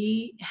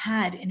she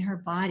had in her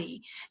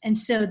body. And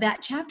so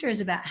that chapter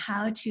is about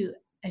how to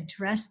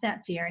address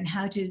that fear and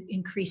how to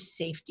increase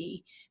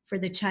safety for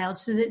the child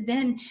so that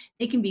then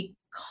they can be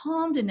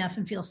calmed enough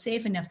and feel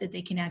safe enough that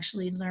they can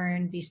actually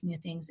learn these new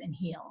things and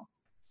heal.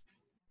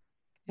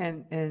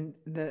 And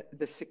the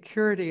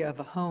security of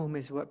a home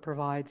is what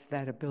provides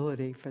that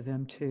ability for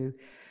them to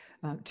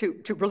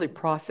really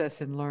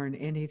process and learn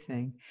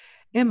anything.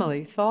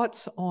 Emily,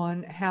 thoughts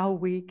on how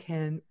we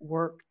can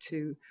work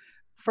to,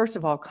 first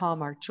of all,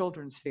 calm our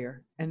children's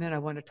fear, and then I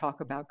want to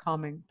talk about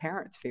calming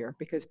parents' fear,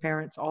 because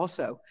parents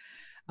also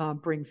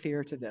bring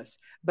fear to this.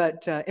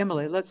 But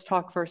Emily, let's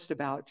talk first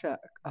about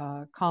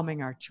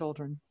calming our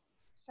children.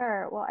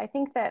 Sure. Well, I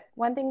think that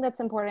one thing that's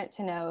important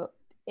to note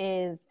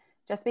is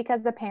just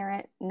because the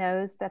parent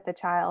knows that the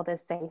child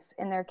is safe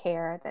in their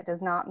care, that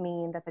does not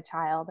mean that the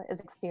child is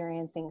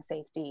experiencing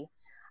safety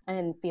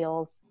and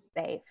feels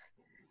safe.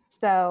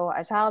 So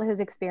a child who's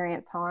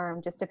experienced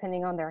harm, just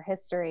depending on their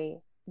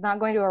history, is not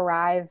going to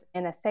arrive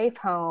in a safe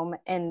home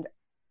and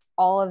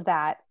all of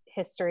that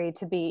history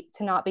to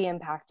not be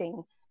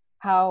impacting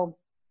how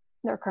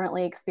they're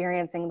currently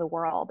experiencing the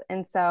world.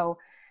 And so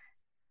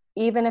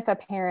even if a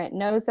parent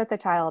knows that the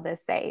child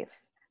is safe,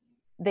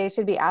 they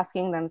should be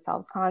asking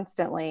themselves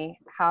constantly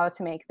how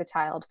to make the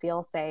child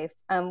feel safe.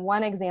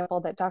 One example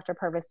that Dr.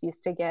 Purvis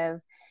used to give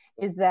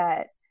is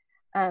that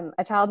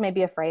a child may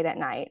be afraid at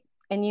night.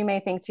 And you may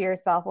think to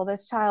yourself, well,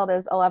 this child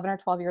is 11 or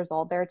 12 years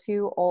old. They're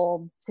too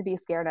old to be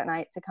scared at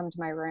night to come to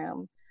my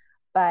room.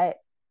 But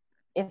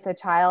if a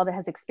child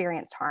has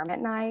experienced harm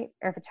at night,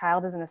 or if a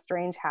child is in a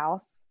strange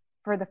house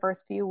for the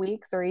first few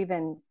weeks, or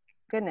even,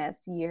 goodness,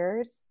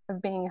 years of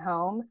being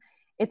home,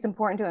 it's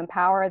important to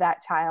empower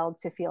that child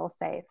to feel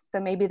safe. So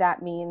maybe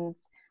that means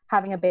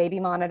having a baby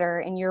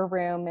monitor in your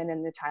room and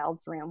in the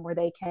child's room where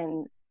they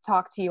can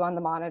talk to you on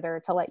the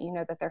monitor to let you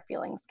know that they're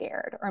feeling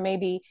scared. Or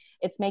maybe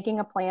it's making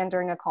a plan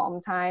during a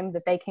calm time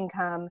that they can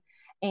come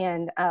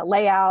and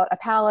lay out a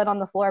pallet on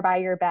the floor by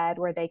your bed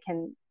where they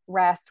can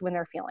rest when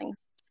they're feeling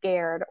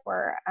scared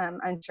or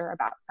unsure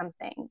about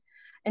something.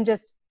 And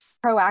just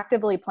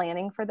proactively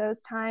planning for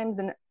those times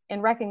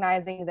and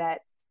recognizing that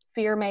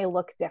fear may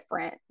look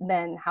different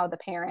than how the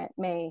parent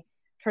may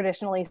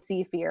traditionally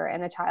see fear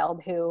in a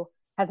child who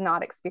has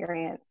not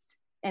experienced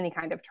any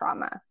kind of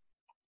trauma.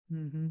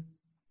 Mm-hmm.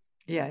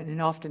 Yeah, and it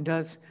often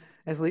does,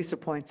 as Lisa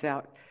points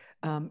out.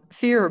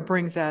 Fear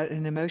brings out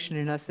an emotion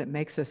in us that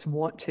makes us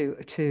want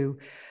to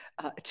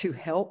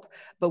help.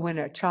 But when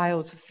a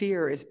child's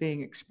fear is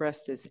being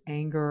expressed as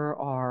anger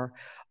or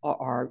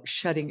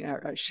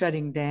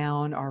shutting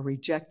down or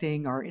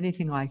rejecting or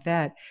anything like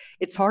that,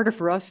 it's harder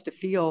for us to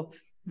feel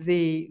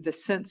the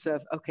sense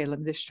of, okay,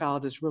 this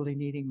child is really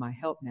needing my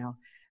help now,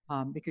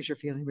 because you're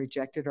feeling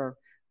rejected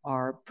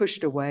or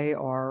pushed away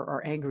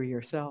or angry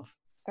yourself.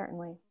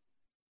 Certainly.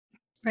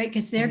 Right,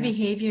 because their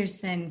behaviors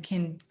then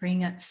can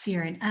bring up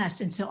fear in us.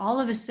 And so all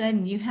of a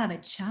sudden you have a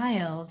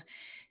child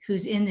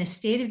who's in this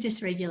state of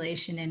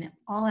dysregulation and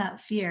all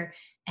out fear,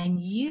 and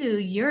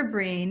your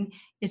brain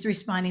is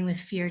responding with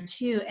fear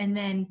too. And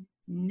then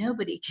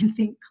nobody can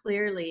think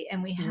clearly,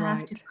 and we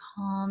have to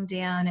calm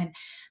down. And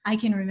I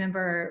can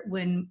remember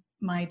when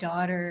my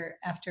daughter,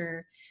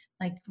 after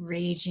like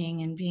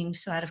raging and being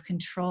so out of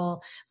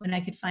control, when I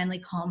could finally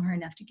calm her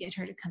enough to get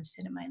her to come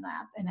sit in my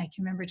lap. And I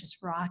can remember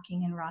just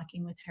rocking and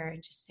rocking with her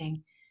and just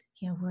saying,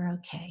 we're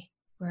okay.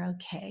 We're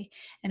okay.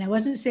 And I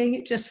wasn't saying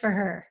it just for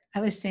her.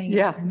 I was saying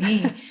it for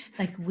me.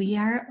 Like, we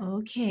are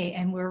okay,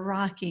 and we're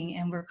rocking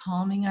and we're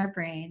calming our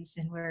brains,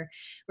 and we're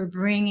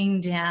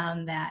bringing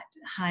down that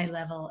high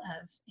level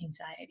of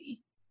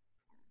anxiety.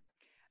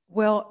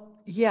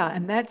 Well, yeah,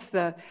 and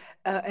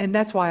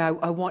that's why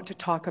I want to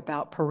talk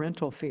about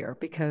parental fear,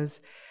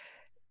 because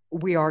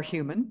we are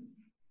human,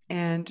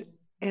 and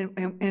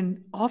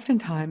And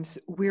oftentimes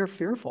we are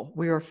fearful.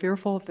 We are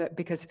fearful that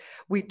because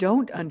we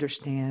don't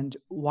understand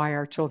why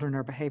our children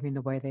are behaving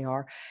the way they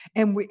are.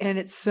 And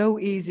it's so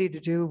easy to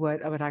do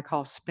what I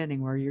call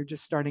spinning, where you're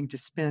just starting to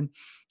spin.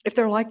 If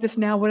they're like this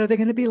now, what are they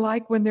going to be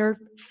like when they're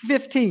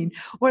 15?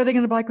 What are they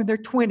going to be like when they're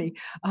 20?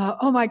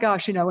 Oh my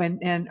gosh,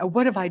 and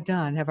what have I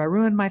done? Have I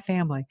ruined my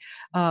family?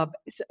 I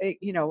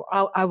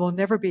will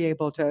never be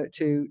able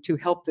to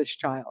help this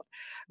child.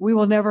 We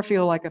will never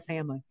feel like a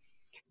family.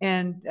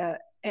 And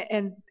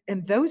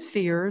and those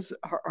fears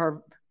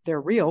are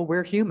they're real.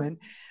 We're human.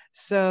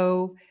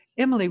 So,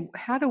 Emily,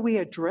 how do we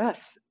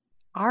address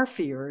our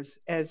fears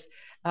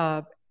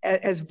uh,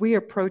 as we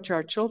approach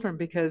our children?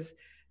 Because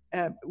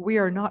we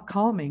are not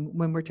calming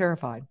when we're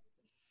terrified.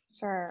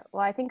 Sure.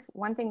 Well, I think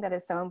one thing that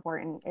is so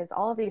important is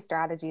all of these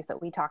strategies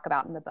that we talk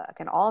about in the book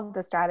and all of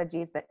the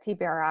strategies that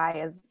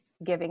TBRI is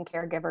giving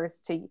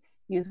caregivers to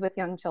use with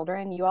young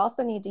children, you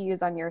also need to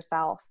use on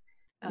yourself.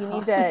 You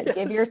need to Yes.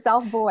 give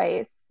yourself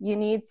voice. You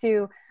need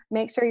to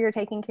make sure you're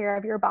taking care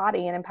of your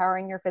body and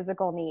empowering your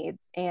physical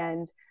needs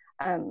and,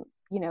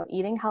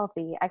 eating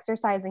healthy,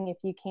 exercising if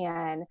you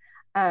can,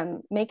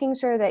 making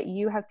sure that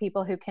you have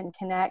people who can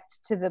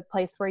connect to the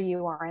place where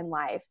you are in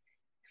life.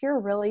 If you're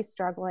really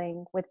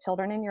struggling with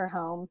children in your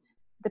home,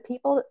 the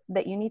people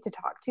that you need to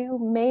talk to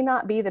may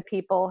not be the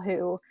people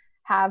who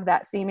have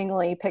that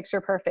seemingly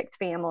picture perfect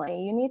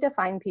family. You need to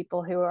find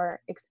people who are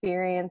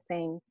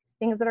experiencing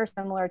things that are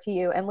similar to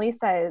you. And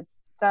Lisa is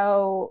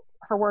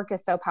her work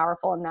is so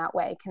powerful in that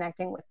way,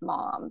 connecting with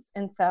moms.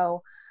 And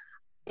so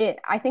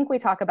I think we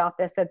talk about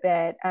this a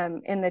bit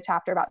in the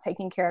chapter about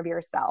taking care of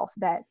yourself,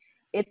 that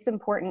it's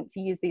important to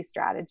use these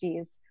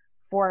strategies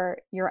for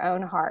your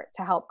own heart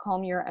to help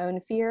calm your own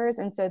fears,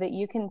 and so that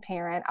you can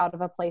parent out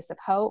of a place of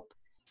hope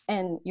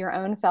and your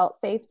own felt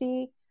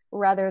safety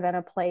rather than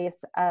a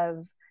place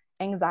of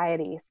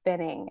anxiety,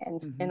 spinning,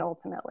 and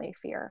ultimately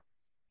fear.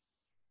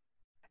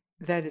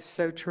 That is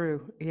so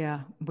true.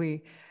 Yeah,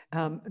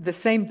 the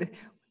same.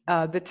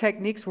 The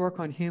techniques work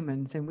on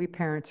humans, and we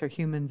parents are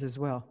humans as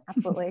well.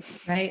 Absolutely.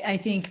 Right. I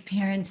think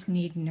parents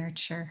need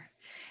nurture.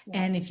 Yes.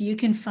 And if you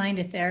can find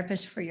a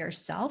therapist for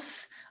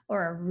yourself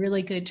or a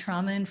really good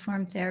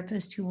trauma-informed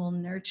therapist who will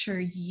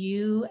nurture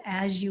you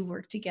as you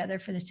work together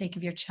for the sake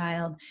of your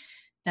child,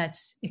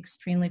 that's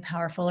extremely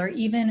powerful. Or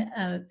even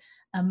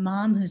a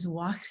mom who's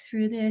walked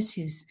through this,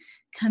 who's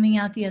coming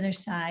out the other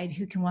side,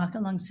 who can walk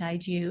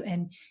alongside you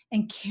and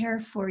care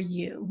for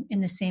you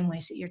in the same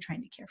ways that you're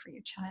trying to care for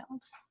your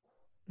child.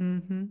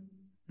 Mm-hmm.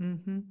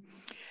 Mm-hmm.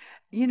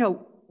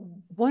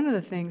 One of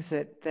the things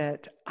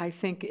that I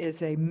think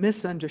is a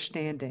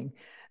misunderstanding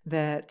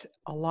that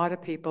a lot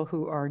of people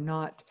who are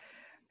not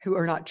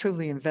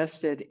truly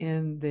invested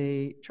in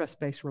the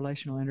trust-based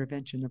relational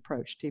intervention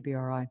approach,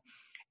 TBRI,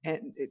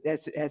 and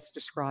as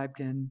described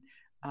in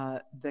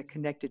the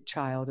Connected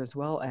Child as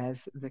well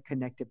as the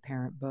Connected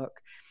Parent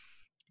book,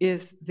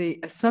 is the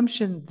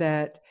assumption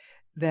that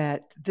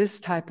this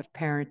type of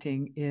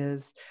parenting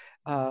is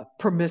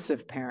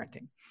permissive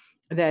parenting,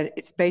 that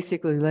it's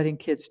basically letting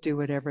kids do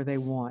whatever they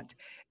want.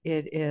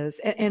 It is,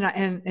 and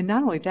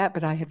not only that,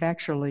 but I have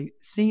actually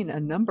seen a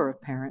number of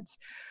parents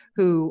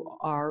who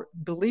are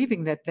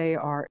believing that they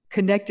are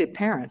connected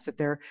parents, that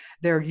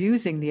they're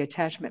using the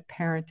attachment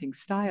parenting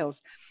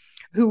styles,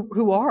 who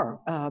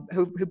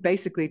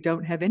basically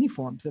don't have any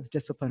forms of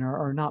discipline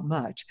or not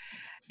much,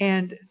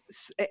 and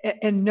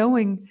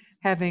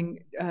having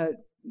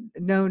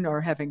known or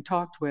having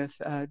talked with,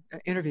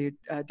 interviewed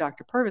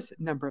Dr. Purvis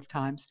a number of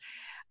times,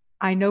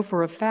 I know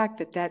for a fact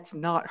that that's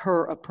not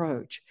her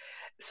approach.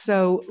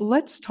 So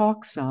let's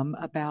talk some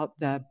about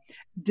the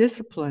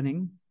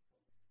disciplining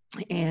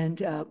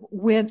and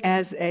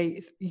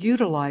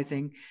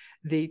utilizing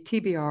the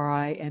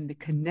TBRI and the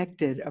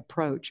connected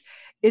approach.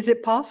 Is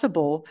it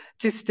possible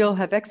to still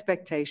have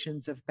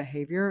expectations of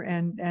behavior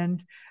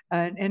and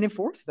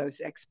enforce those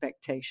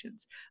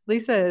expectations?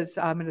 Lisa,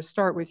 I'm going to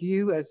start with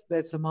you as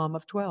a mom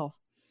of 12.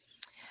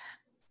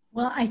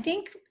 Well, I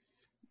think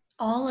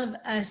all of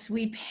us,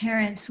 we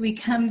parents, we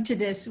come to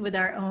this with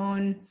our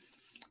own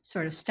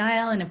sort of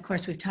style. And of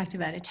course, we've talked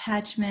about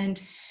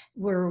attachment.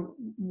 We're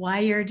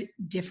wired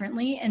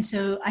differently. And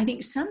so I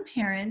think some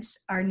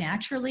parents are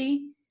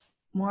naturally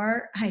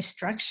more high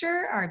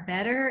structure, are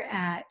better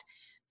at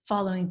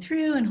following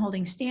through and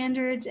holding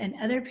standards. And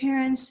other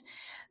parents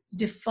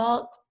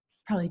default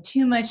probably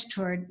too much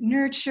toward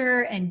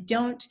nurture and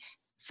don't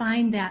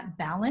find that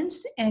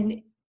balance.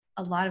 And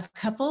a lot of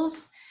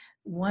couples,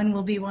 one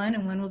will be one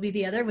and one will be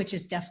the other, which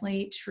is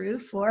definitely true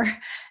for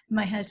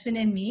my husband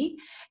and me.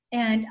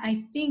 And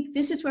I think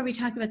this is where we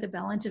talk about the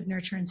balance of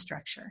nurture and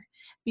structure,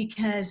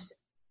 because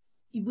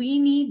we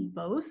need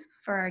both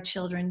for our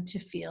children to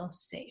feel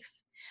safe.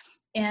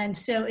 And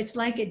so it's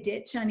like a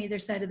ditch on either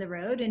side of the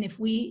road. And if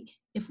we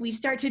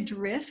start to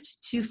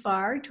drift too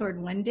far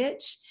toward one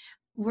ditch,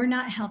 we're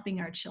not helping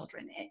our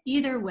children.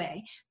 Either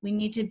way, we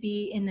need to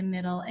be in the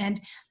middle. And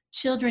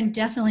children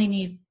definitely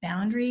need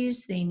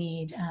boundaries. They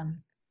need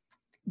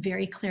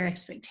very clear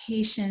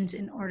expectations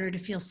in order to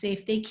feel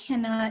safe. They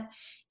cannot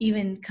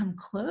even come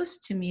close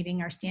to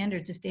meeting our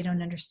standards if they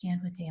don't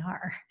understand what they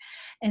are.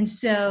 And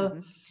so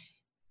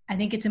I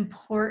think it's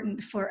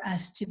important for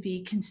us to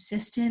be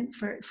consistent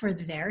for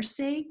their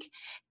sake.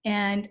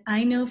 And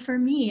I know for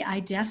me, I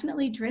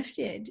definitely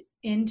drifted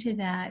into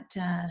that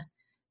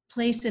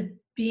place of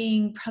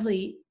being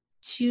probably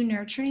too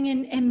nurturing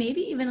and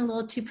maybe even a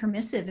little too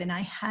permissive. And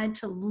I had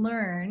to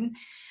learn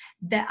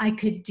that I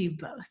could do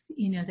both,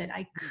 that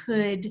I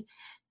could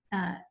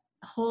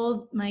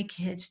hold my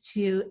kids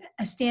to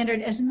a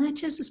standard as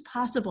much as is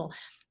possible.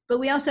 But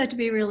we also have to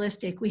be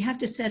realistic. We have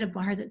to set a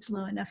bar that's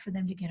low enough for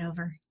them to get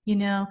over.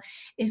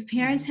 If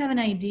parents have an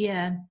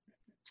idea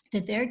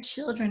that their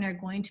children are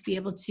going to be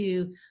able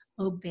to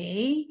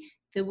obey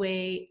the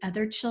way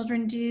other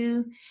children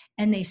do,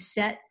 and they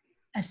set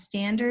a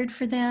standard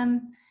for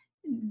them,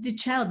 the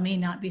child may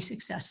not be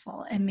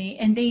successful,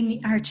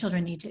 our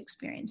children need to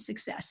experience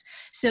success.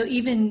 So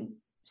even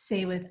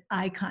say with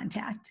eye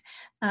contact,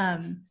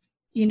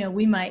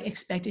 we might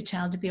expect a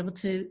child to be able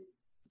to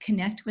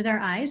connect with our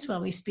eyes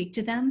while we speak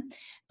to them.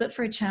 But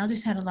for a child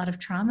who's had a lot of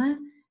trauma,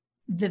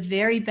 the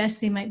very best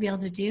they might be able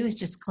to do is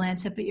just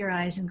glance up at your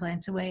eyes and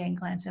glance away and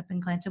glance up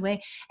and glance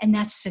away. And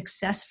that's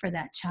success for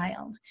that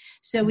child.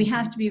 So we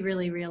have to be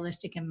really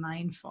realistic and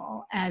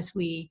mindful as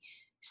we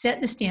set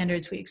the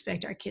standards we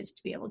expect our kids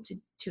to be able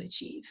to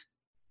achieve.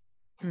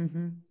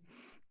 Mm-hmm.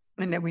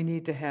 And that we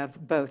need to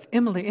have both.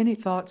 Emily, any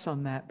thoughts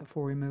on that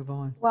before we move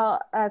on? Well,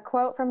 a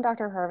quote from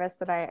Dr. Purvis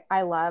that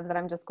I love that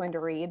I'm just going to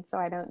read so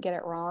I don't get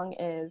it wrong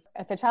is,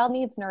 if a child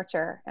needs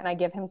nurture and I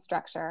give him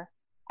structure,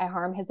 I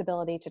harm his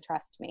ability to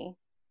trust me.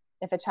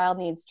 If a child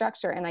needs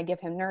structure and I give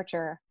him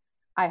nurture,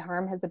 I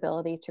harm his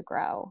ability to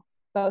grow.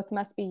 Both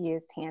must be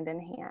used hand in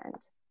hand.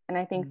 And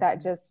I think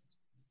that just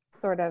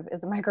sort of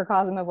is a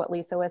microcosm of what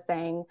Lisa was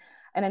saying.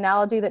 An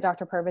analogy that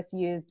Dr. Purvis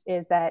used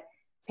is that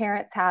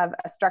parents have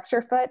a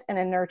structure foot and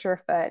a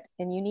nurture foot,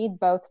 and you need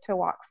both to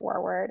walk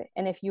forward.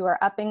 And if you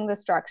are upping the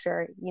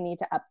structure, you need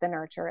to up the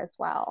nurture as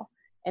well.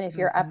 And if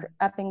you're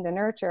upping the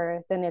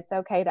nurture, then it's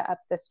okay to up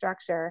the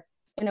structure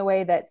in a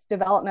way that's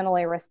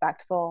developmentally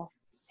respectful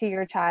to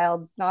your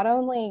child's not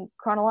only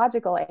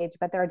chronological age,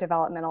 but their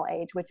developmental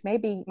age, which may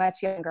be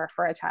much younger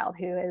for a child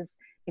who has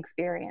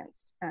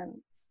experienced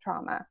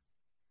trauma.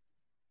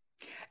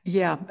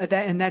 Yeah,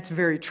 that's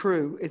very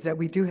true, is that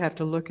we do have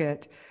to look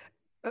at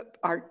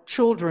our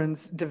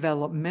children's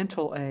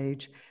developmental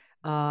age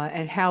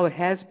and how it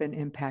has been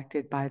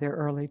impacted by their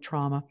early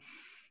trauma.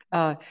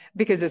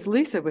 Because as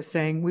Lisa was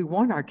saying, we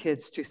want our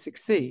kids to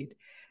succeed.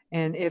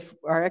 And if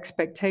our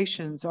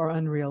expectations are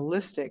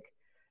unrealistic,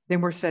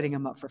 then we're setting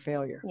them up for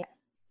failure. Yeah.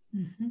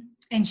 Mm-hmm.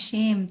 And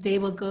shame, they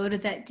will go to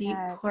that deep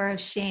core of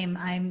shame.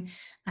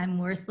 I'm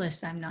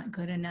worthless. I'm not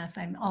good enough.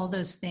 I'm all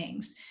those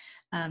things.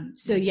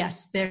 So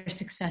yes, their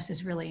success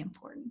is really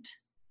important.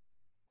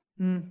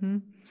 Mm-hmm.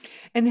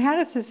 And how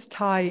does this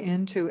tie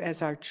into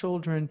as our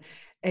children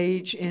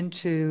age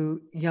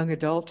into young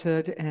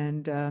adulthood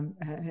and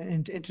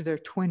into their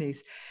 20s?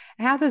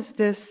 How does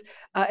this,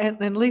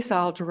 and Lisa,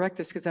 I'll direct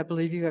this because I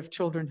believe you have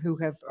children who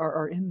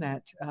are in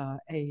that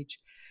age.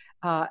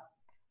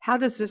 How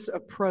does this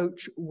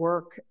approach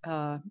work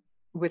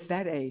with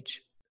that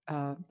age,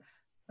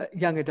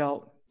 young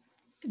adult?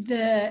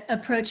 The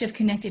approach of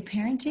connected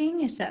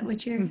parenting, is that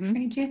what you're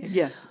referring to?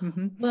 Yes.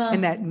 Well,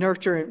 and that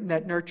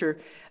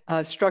nurture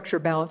structure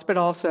balance, but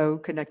also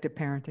connected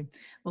parenting.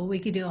 Well, we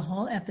could do a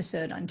whole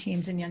episode on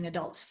teens and young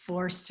adults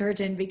for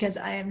certain, because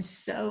I am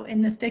so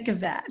in the thick of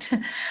that.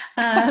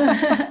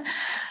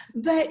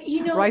 But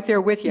right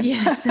there with you.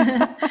 Yes.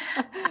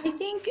 I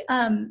think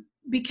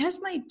because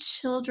my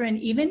children,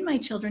 even my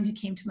children who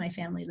came to my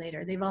family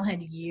later, they've all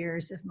had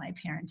years of my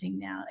parenting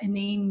now, and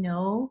they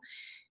know,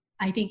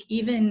 I think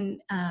even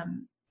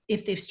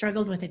if they've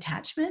struggled with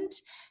attachment,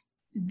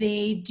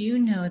 they do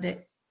know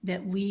that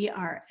we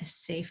are a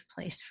safe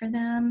place for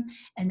them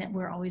and that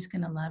we're always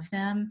going to love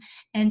them.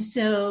 And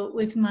so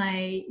with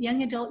my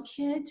young adult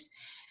kids,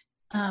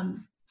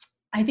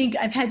 I think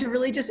I've had to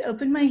really just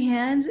open my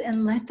hands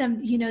and let them,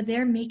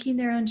 they're making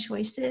their own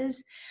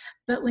choices.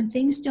 But when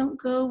things don't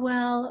go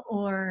well,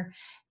 or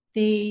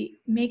they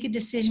make a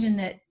decision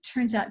that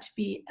turns out to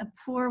be a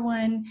poor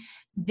one,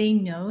 they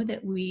know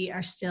that we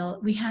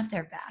have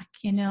their back,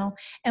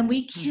 and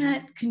we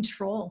can't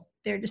control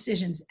their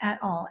decisions at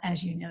all,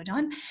 as you know,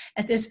 Dawn.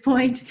 At this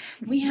point,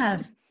 we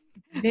have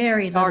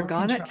very little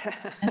control.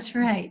 That's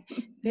right.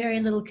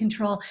 Very little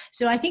control.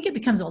 So I think it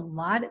becomes a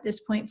lot at this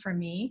point for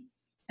me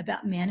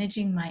about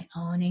managing my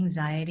own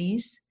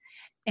anxieties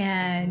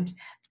and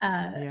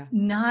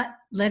not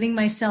letting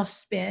myself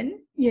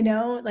spin,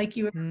 like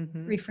you were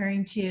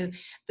referring to,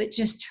 but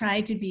just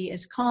try to be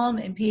as calm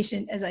and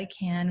patient as I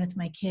can with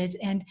my kids.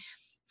 And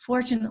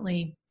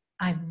fortunately,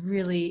 I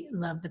really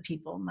love the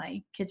people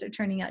my kids are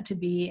turning out to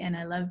be, and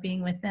I love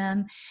being with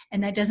them.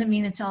 And that doesn't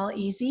mean it's all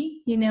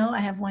easy. I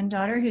have one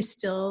daughter who's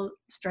still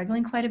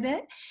struggling quite a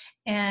bit,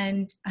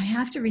 and I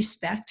have to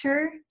respect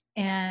her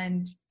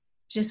and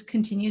just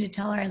continue to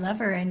tell her I love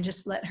her and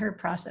just let her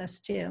process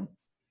too.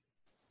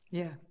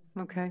 Yeah.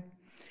 Okay.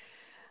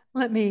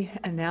 Let me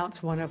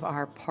announce one of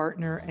our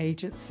partner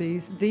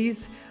agencies.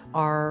 These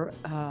are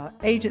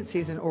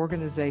agencies and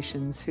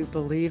organizations who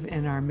believe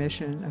in our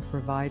mission of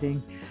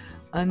providing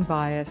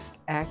unbiased,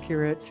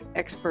 accurate,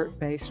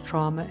 expert-based,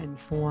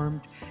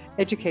 trauma-informed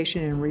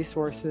education and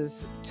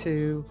resources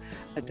to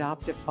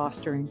adoptive,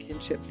 foster, and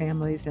kinship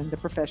families and the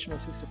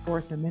professionals who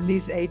support them. And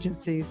these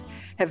agencies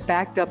have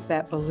backed up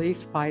that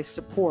belief by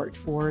support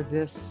for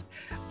this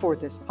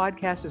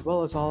podcast, as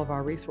well as all of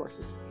our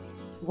resources.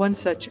 One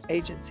such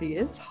agency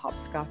is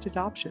Hopscotch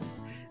Adoptions.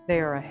 They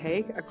are a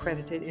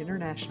Hague-accredited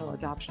international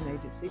adoption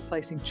agency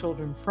placing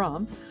children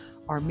from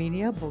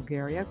Armenia,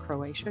 Bulgaria,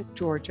 Croatia,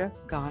 Georgia,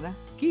 Ghana,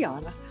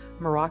 Guyana,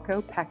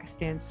 Morocco,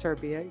 Pakistan,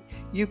 Serbia,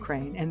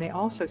 Ukraine, and they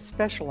also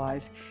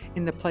specialize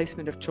in the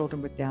placement of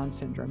children with Down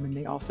syndrome, and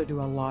they also do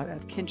a lot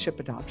of kinship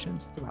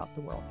adoptions throughout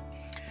the world.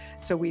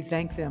 So we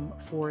thank them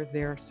for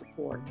their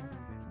support.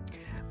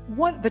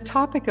 The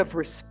topic of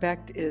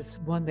respect is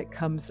one that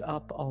comes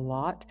up a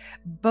lot,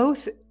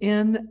 both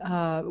in,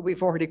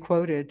 we've already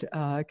quoted,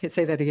 I can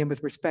say that again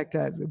with respect,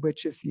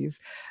 which if you've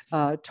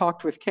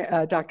talked with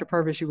Dr.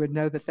 Purvis, you would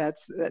know that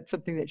that's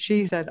something that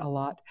she said a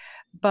lot,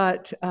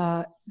 but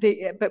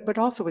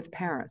also with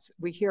parents.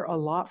 We hear a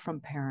lot from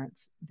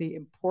parents, the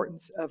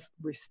importance of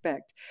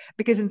respect,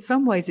 because in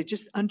some ways it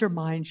just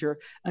undermines your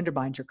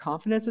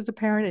confidence as a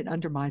parent.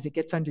 It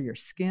gets under your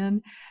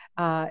skin.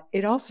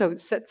 It also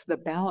sets the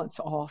balance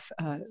off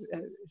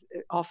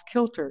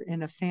kilter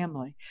in a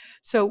family.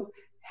 So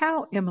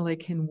how, Emily,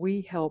 can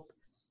we help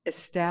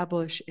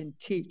establish and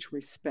teach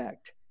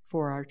respect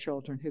for our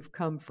children who've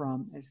come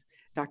from, as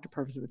Dr.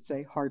 Purvis would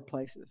say, hard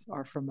places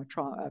or from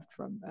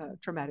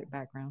traumatic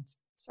backgrounds?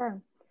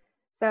 Sure.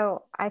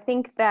 So I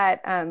think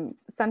that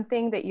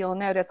something that you'll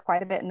notice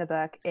quite a bit in the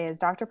book is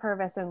Dr.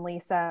 Purvis and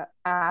Lisa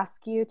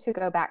ask you to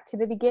go back to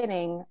the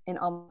beginning in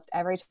almost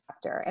every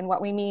chapter. And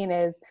what we mean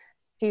is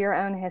to your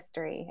own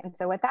history. And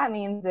so what that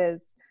means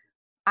is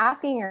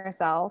asking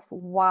yourself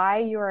why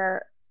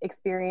you're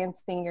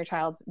experiencing your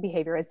child's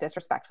behavior as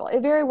disrespectful.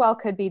 It very well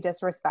could be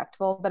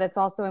disrespectful, but it's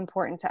also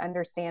important to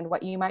understand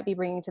what you might be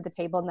bringing to the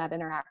table in that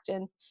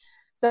interaction.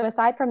 So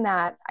aside from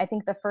that, I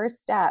think the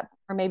first step,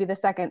 or maybe the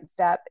second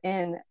step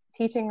in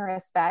teaching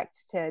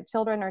respect to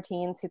children or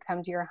teens who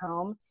come to your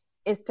home,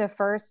 is to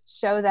first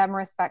show them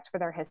respect for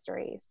their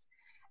histories.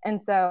 And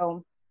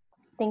so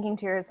thinking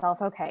to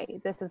yourself, okay,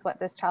 this is what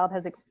this child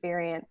has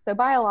experienced. So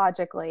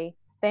biologically,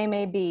 they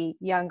may be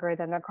younger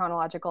than their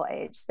chronological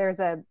age. There's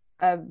a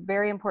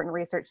very important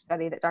research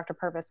study that Dr.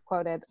 Purvis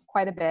quoted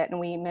quite a bit, and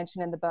we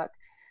mentioned in the book,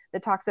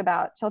 that talks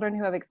about children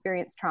who have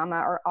experienced trauma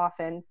are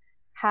often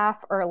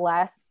half or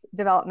less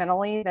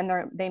developmentally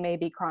than they may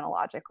be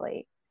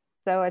chronologically.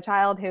 So a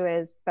child who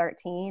is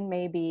 13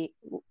 may be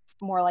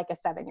more like a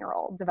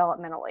 7-year-old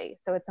developmentally.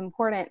 So it's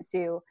important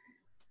to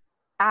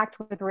act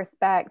with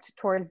respect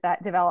towards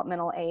that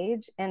developmental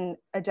age and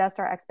adjust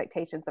our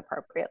expectations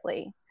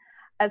appropriately.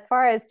 As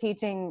far as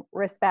teaching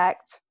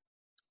respect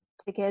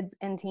to kids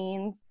and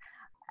teens,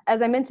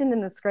 as I mentioned in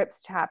the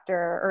scripts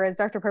chapter, or as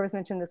Dr. Purvis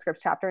mentioned in the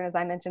scripts chapter, and as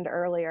I mentioned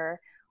earlier,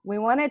 we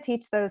want to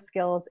teach those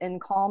skills in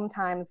calm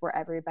times where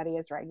everybody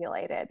is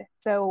regulated.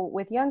 So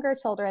with younger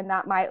children,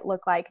 that might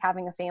look like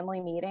having a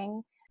family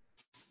meeting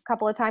a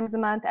couple of times a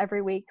month,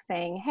 every week,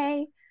 saying,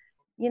 hey,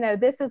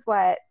 this is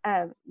what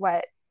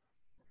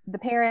the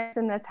parents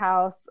in this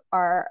house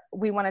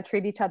we want to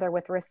treat each other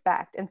with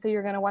respect. And so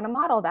you're going to want to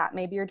model that.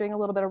 Maybe you're doing a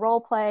little bit of role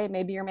play.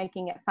 Maybe you're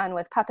making it fun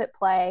with puppet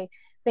play,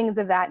 things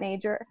of that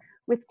nature.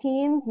 With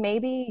teens,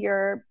 maybe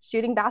you're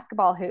shooting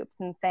basketball hoops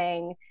and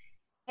saying,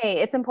 hey,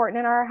 it's important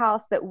in our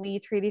house that we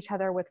treat each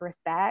other with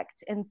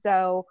respect. And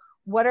so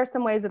what are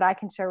some ways that I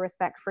can show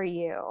respect for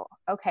you?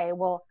 Okay,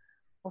 well,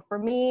 for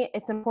me,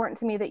 it's important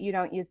to me that you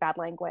don't use bad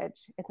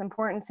language. It's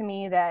important to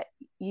me that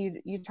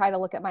you try to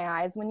look at my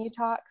eyes when you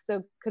talk.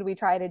 So could we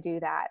try to do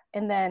that?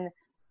 And then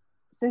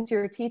since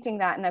you're teaching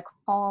that in a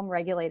calm,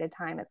 regulated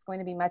time, it's going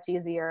to be much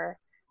easier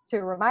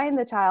to remind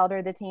the child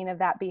or the teen of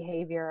that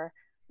behavior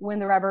when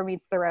the rubber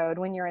meets the road,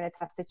 when you're in a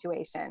tough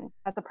situation.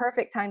 That's a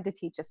perfect time to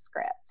teach a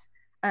script.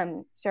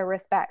 Show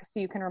respect. So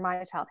you can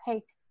remind the child,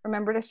 hey,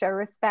 remember to show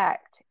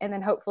respect, and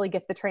then hopefully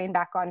get the train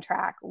back on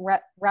track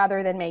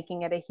rather than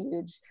making it a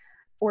huge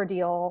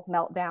ordeal,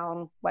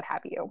 meltdown, what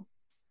have you.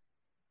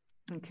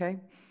 Okay.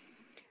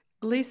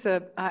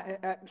 Lisa,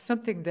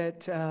 something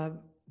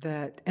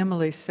that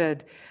Emily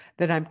said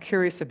that I'm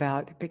curious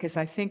about, because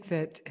I think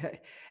that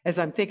as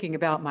I'm thinking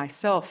about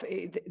myself,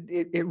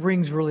 it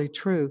rings really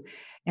true.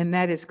 And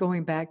that is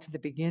going back to the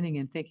beginning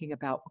and thinking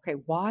about, okay,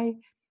 why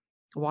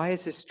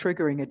is this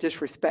triggering a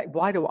disrespect?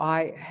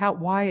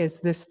 Why is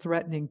this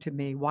threatening to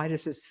me? Why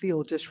does this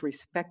feel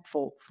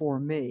disrespectful for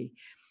me?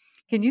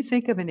 Can you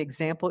think of an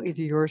example,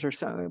 either yours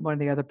or one of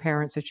the other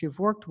parents that you've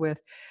worked with,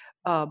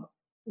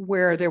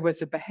 where there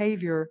was a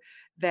behavior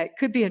that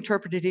could be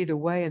interpreted either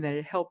way, and that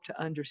it helped to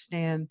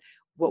understand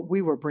what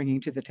we were bringing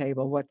to the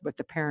table, what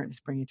the parent is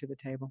bringing to the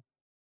table?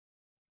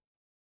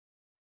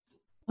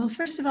 Well,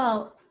 first of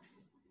all,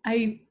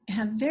 I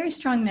have very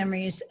strong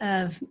memories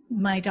of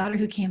my daughter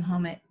who came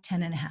home at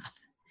 10 and a half.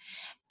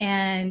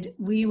 And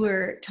we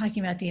were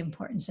talking about the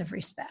importance of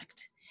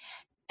respect.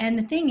 And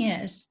the thing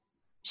is,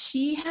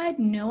 she had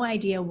no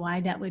idea why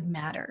that would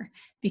matter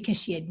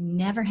because she had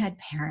never had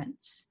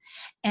parents.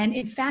 And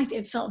in fact,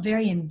 it felt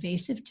very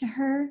invasive to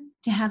her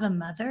to have a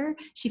mother.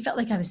 She felt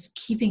like I was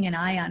keeping an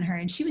eye on her,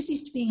 and she was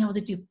used to being able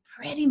to do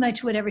pretty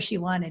much whatever she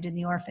wanted in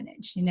the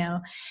orphanage,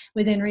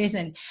 within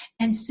reason.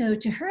 And so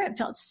to her, it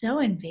felt so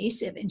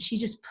invasive, and she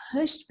just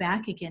pushed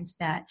back against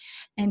that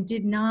and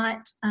did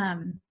not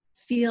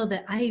feel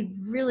that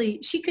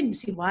she couldn't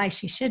see why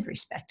she should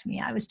respect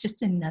me. I was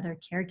just another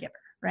caregiver,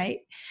 right?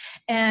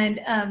 And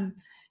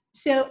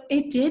so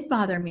it did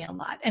bother me a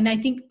lot. And I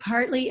think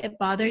partly it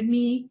bothered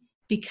me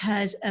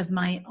because of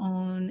my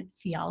own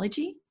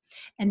theology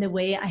and the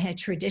way I had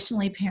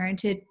traditionally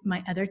parented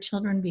my other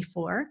children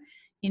before.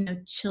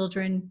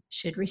 Children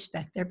should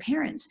respect their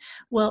parents.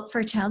 Well, for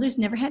a child who's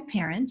never had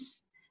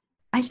parents,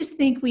 I just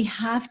think we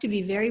have to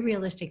be very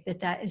realistic that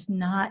that is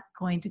not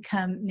going to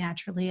come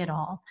naturally at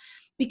all,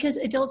 because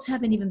adults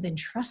haven't even been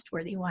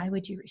trustworthy. Why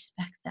would you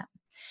respect them?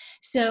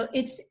 So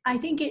I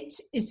think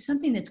it's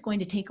something that's going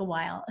to take a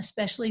while,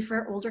 especially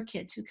for older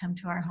kids who come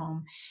to our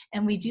home.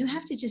 And we do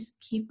have to just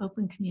keep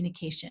open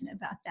communication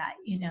about that,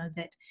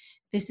 that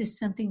this is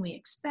something we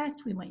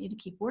expect. We want you to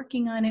keep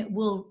working on it.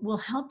 We'll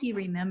help you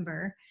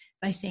remember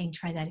by saying,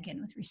 try that again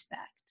with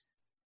respect.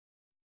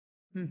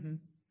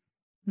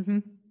 Mm-hmm. Mm-hmm.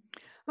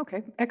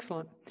 Okay,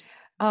 excellent.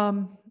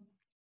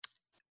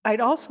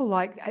 I'd also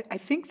I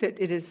think that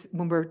it is,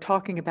 when we're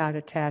talking about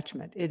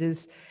attachment, it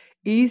is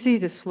easy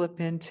to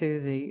slip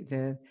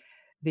into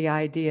the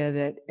idea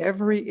that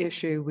every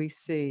issue we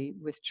see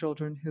with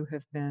children who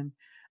have been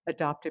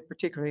adopted,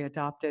 particularly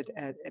adopted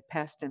at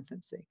past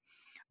infancy,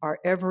 or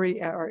every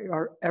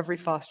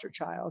foster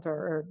child,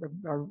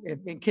 or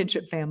in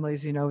kinship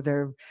families,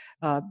 they're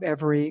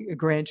every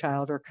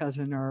grandchild or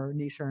cousin or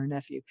niece or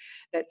nephew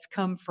that's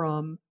come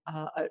from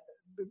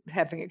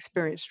having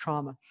experienced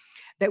trauma,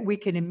 that we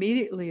can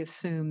immediately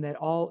assume that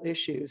all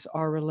issues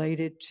are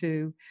related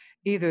to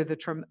either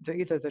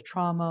the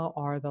trauma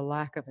or the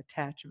lack of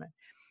attachment.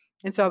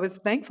 And so I was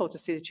thankful to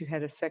see that you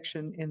had a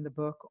section in the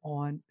book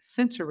on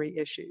sensory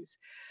issues.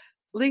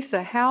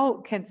 Lisa,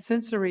 how can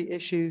sensory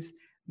issues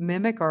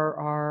mimic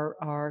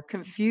or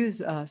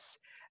confuse us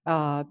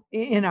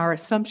in our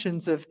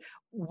assumptions of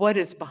what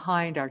is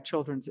behind our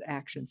children's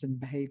actions and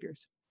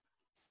behaviors?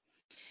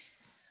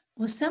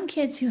 Well, some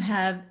kids who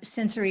have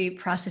sensory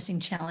processing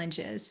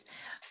challenges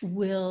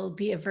will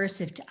be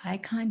aversive to eye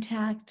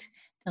contact.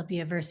 They'll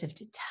be aversive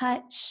to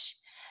touch.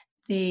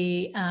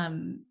 They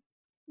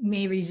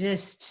may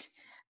resist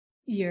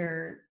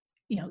your,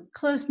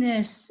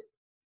 closeness,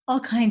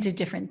 all kinds of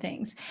different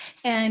things.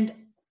 And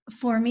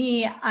for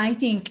me, I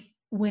think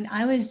when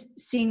I was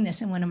seeing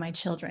this in one of my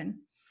children,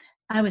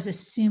 I was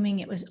assuming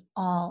it was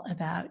all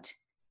about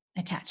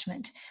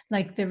attachment.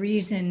 Like the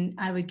reason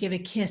I would give a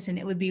kiss and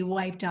it would be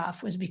wiped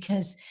off was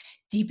because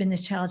deep in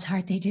this child's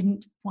heart, they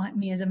didn't want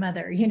me as a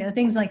mother,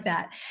 things like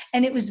that.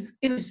 And it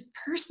was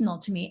personal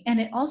to me. And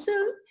it also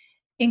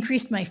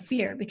increased my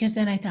fear, because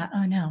then I thought,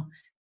 oh no,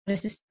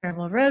 this is a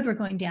terrible road we're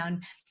going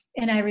down.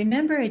 And I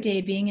remember a day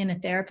being in a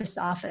therapist's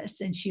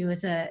office, and she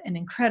was an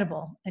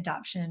incredible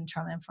adoption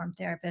trauma-informed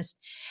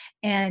therapist.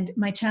 And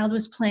my child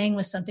was playing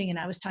with something, and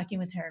I was talking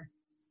with her.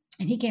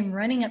 And he came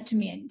running up to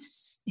me, and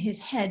his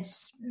head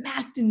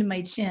smacked into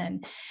my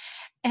chin.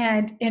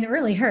 And it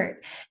really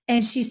hurt.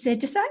 And she said,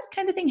 does that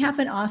kind of thing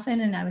happen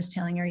often? And I was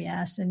telling her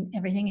yes and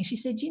everything. And she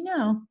said,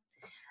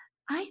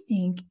 I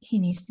think he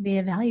needs to be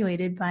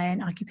evaluated by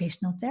an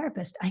occupational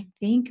therapist. I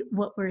think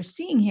what we're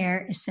seeing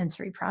here is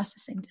sensory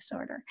processing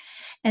disorder.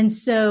 And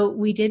so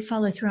we did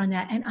follow through on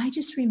that. And I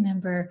just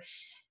remember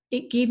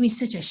it gave me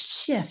such a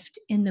shift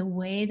in the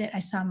way that I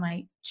saw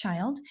my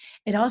child.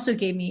 It also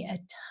gave me a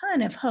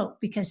ton of hope,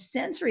 because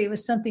sensory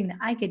was something that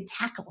I could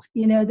tackle.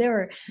 There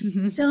were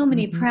so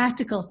many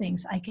practical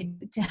things I could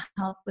do to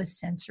help with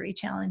sensory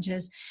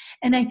challenges.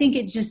 And I think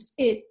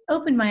it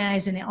opened my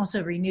eyes, and it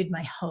also renewed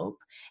my hope.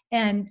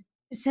 And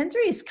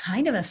sensory is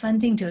kind of a fun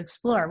thing to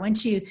explore.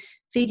 Once you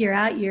figure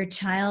out your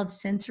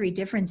child's sensory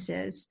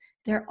differences,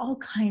 there are all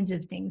kinds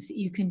of things that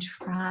you can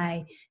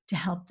try to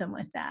help them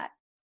with that.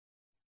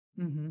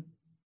 Mm-hmm.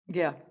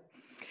 Yeah.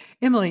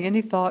 Emily,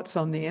 any thoughts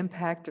on the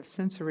impact of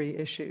sensory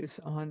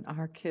issues on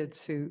our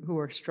kids who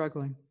are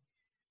struggling?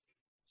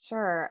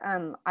 Sure.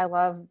 I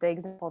love the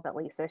example that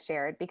Lisa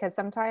shared, because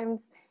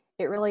sometimes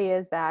it really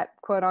is that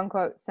quote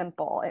unquote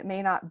simple. It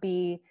may not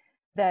be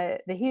the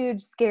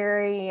huge,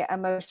 scary,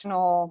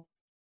 emotional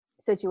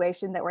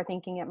situation that we're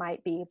thinking it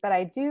might be. But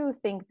I do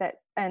think that,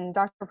 and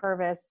Dr.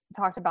 Purvis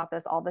talked about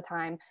this all the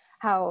time,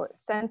 how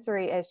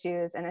sensory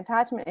issues and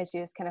attachment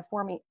issues can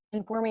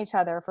inform each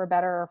other for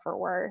better or for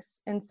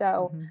worse. And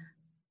so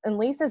in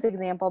Lisa's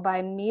example,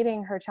 by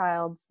meeting her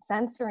child's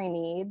sensory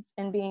needs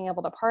and being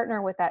able to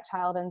partner with that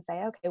child and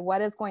say, okay,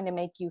 what is going to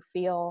make you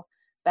feel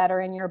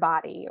better in your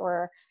body,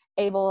 or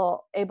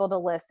able to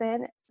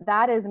listen,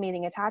 that is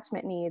meeting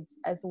attachment needs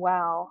as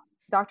well.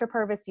 Dr.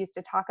 Purvis used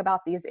to talk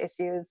about these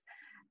issues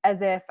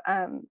as if,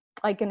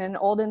 like in an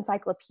old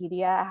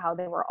encyclopedia, how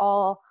they were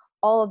all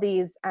all of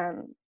these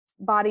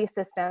body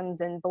systems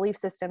and belief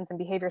systems and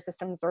behavior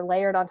systems are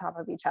layered on top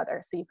of each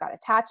other. So you've got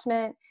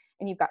attachment,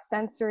 and you've got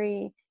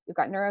sensory, you've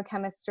got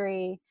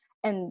neurochemistry,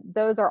 and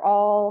those are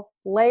all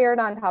layered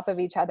on top of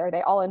each other.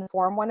 They all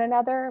inform one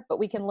another, but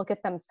we can look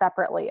at them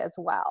separately as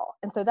well.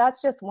 And so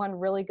that's just one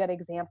really good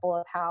example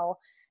of how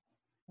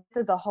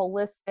this is a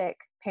holistic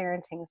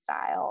parenting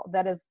style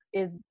that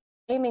is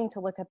aiming to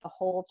look at the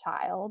whole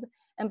child.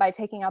 And by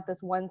taking out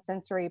this one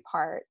sensory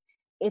part,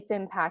 it's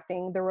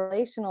impacting the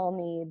relational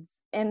needs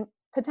and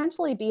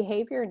potentially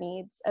behavior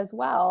needs, as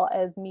well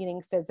as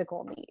meeting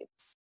physical needs.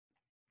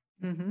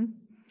 Mm-hmm.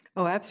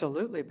 Oh,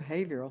 absolutely,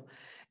 behavioral.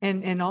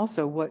 And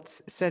also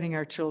what's setting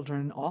our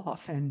children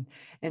off, and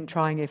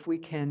trying, if we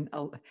can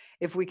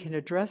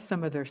address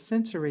some of their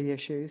sensory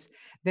issues,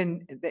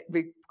 then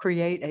we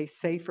create a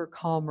safer,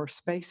 calmer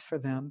space for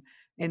them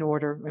in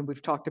order, and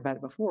we've talked about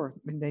it before,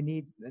 I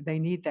mean, they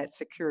need that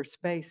secure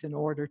space in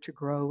order to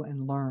grow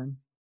and learn.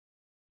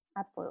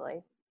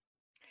 Absolutely.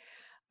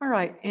 All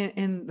right,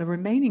 in the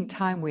remaining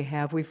time we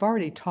have, we've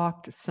already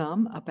talked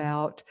some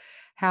about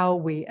how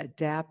we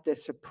adapt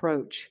this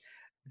approach,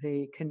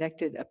 the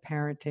connected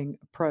parenting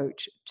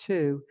approach,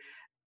 to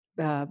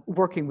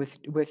working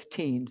with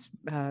teens,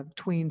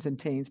 tweens and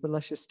teens, but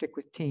let's just stick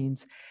with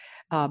teens.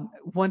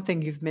 One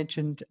thing you've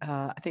mentioned,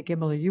 I think,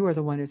 Emily, you are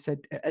the one who said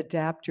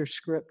adapt your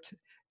script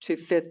to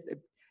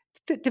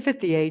fit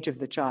the age of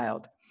the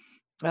child.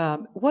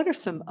 What are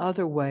some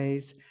other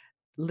ways,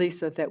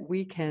 Lisa, that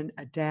we can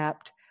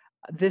adapt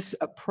this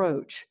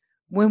approach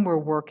when we're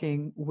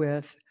working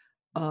with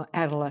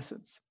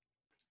adolescents?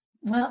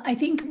 Well, I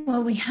think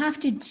what we have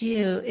to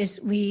do is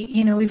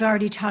we've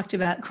already talked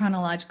about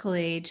chronological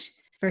age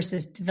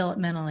versus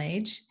developmental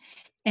age.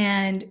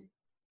 And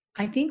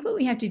I think what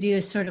we have to do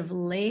is sort of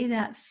lay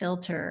that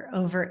filter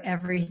over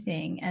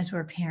everything as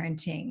we're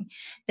parenting,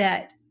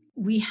 that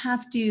we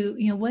have to,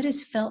 what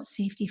is felt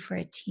safety for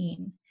a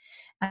teen?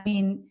 I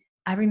mean,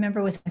 I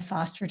remember with my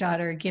foster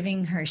daughter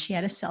she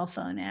had a cell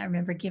phone, and I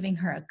remember giving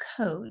her a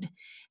code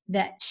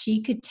that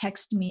she could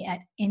text me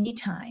at any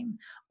time,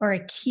 or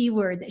a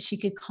keyword that she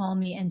could call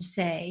me and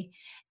say,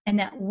 and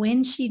that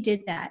when she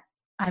did that,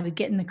 I would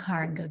get in the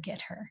car and go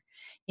get her.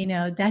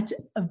 That's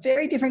a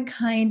very different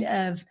kind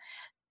of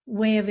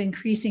way of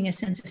increasing a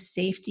sense of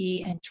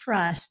safety and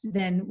trust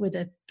than with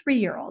a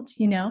 3-year-old,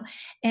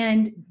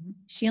 and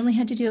she only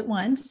had to do it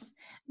once,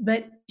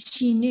 but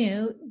she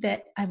knew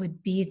that I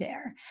would be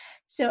there.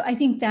 So I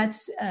think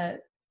that's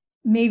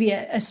maybe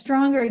a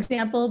stronger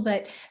example,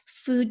 but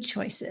food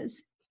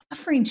choices,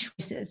 offering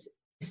choices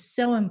is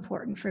so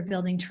important for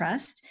building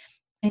trust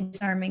and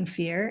disarming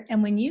fear.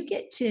 And when you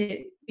get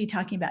to be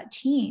talking about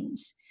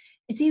teens,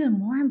 it's even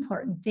more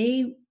important.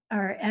 They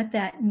are at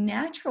that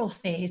natural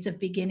phase of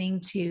beginning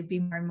to be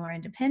more and more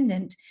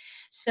independent.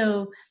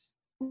 So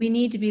we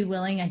need to be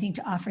willing, I think,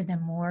 to offer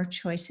them more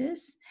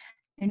choices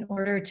in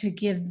order to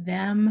give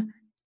them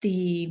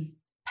the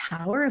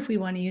power, if we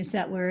want to use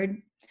that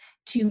word,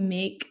 to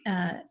make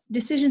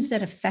decisions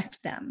that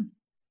affect them.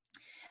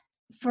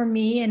 For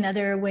me,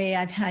 another way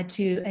I've had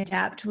to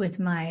adapt with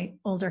my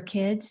older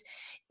kids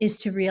is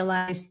to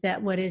realize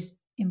that what is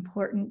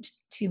important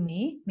to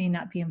me may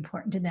not be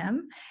important to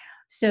them.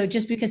 So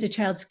just because a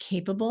child's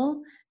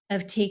capable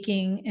of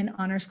taking an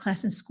honors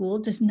class in school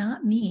does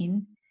not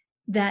mean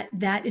that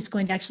that is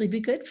going to actually be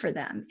good for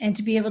them. And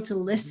to be able to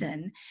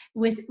listen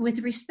with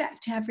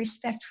respect, to have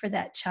respect for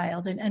that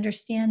child and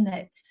understand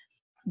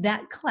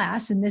that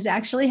class, and this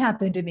actually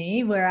happened to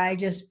me, where I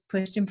just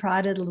pushed and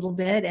prodded a little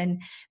bit,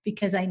 and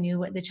because I knew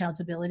what the child's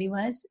ability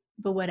was,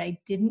 but what I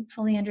didn't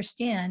fully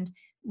understand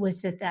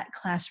was that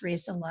class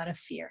raised a lot of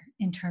fear,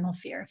 internal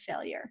fear of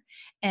failure.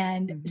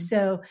 And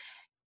so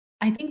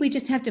I think we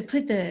just have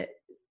to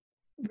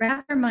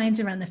wrap our minds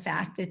around the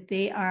fact that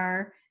they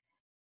are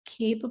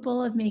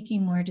capable of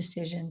making more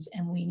decisions,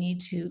 and we need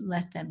to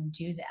let them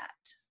do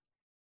that.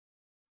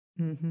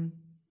 Mm-hmm.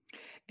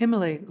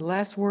 Emily,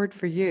 last word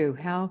for you.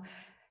 How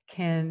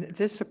can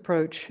this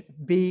approach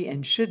be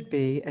and should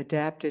be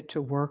adapted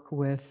to work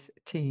with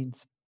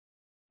teens?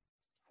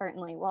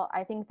 Certainly. Well,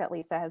 I think that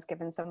Lisa has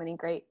given so many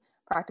great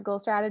practical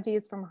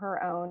strategies from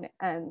her own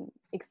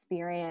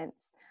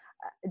experience.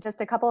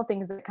 Just a couple of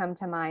things that come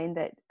to mind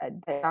that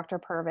Dr.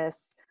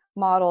 Purvis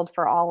modeled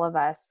for all of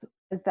us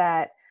is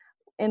that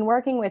in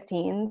working with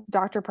teens,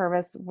 Dr.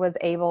 Purvis was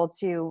able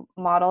to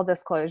model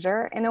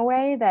disclosure in a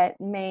way that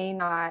may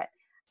not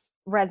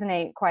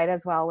resonate quite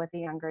as well with a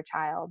younger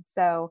child.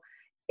 So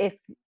if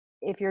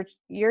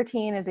your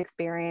teen is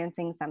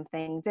experiencing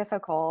something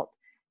difficult,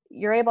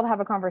 you're able to have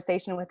a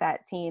conversation with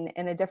that teen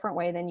in a different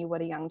way than you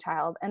would a young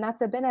child. And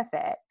that's a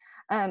benefit.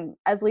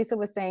 As Lisa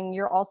was saying,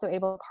 you're also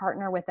able to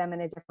partner with them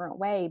in a different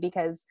way,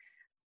 because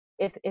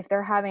if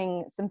they're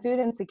having some food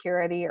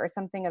insecurity or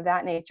something of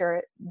that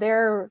nature,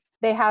 they're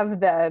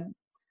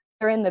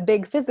in the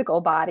big physical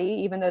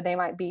body, even though they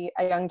might be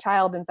a young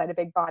child inside a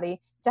big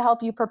body, to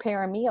help you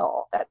prepare a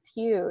meal. That's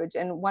huge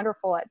and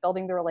wonderful at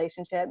building the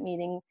relationship,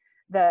 meeting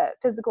the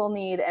physical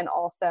need, and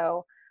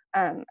also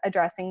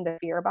addressing the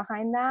fear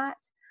behind that.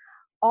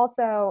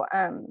 Also,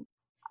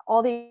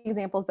 all the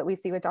examples that we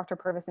see with Dr.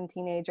 Purvis and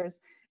teenagers,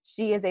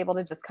 she is able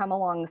to just come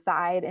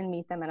alongside and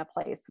meet them in a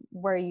place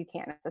where you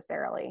can't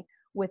necessarily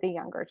with a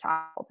younger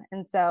child.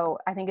 And so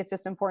I think it's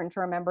just important to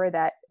remember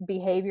that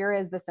behavior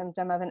is the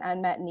symptom of an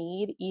unmet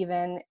need,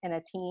 even in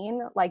a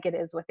teen, like it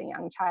is with a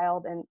young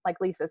child. And like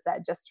Lisa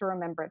said, just to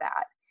remember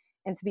that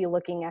and to be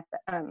looking at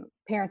the,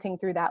 parenting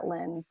through that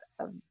lens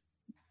of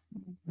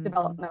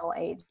developmental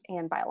age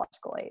and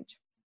biological age.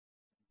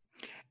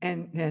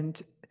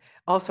 And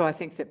also, I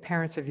think that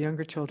parents of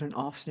younger children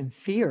often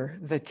fear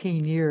the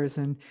teen years.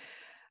 And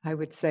I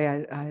would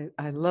say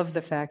I love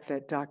the fact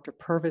that Dr.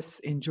 Purvis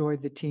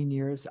enjoyed the teen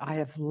years. I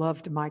have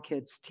loved my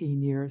kids'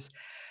 teen years.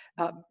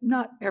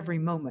 Not every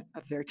moment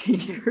of their teen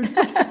years,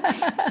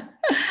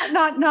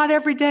 not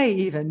every day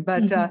even,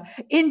 but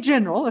in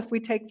general, if we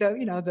take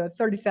the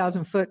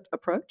 30,000 foot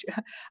approach,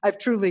 I've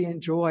truly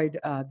enjoyed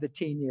the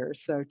teen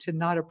years. So to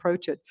not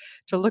approach it,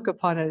 to look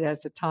upon it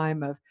as a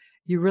time of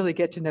you really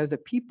get to know the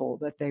people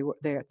that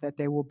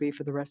they will be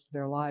for the rest of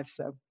their lives.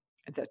 So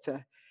that's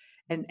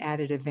an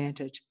added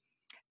advantage.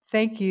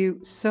 Thank you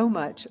so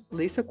much,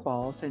 Lisa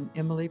Qualls and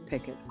Emily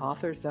Pickett,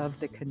 authors of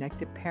The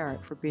Connected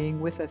Parent, for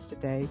being with us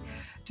today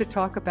to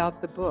talk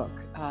about the book.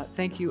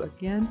 Thank you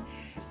again.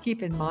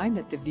 Keep in mind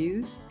that the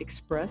views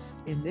expressed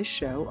in this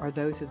show are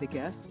those of the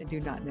guests and do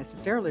not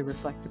necessarily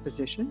reflect the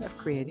position of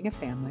Creating a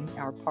Family,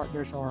 our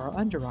partners, or our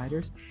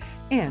underwriters.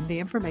 And the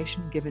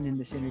information given in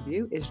this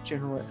interview is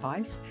general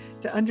advice.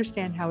 To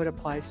understand how it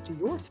applies to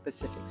your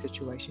specific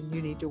situation,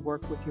 you need to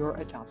work with your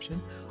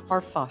adoption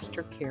or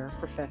foster care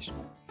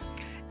professional.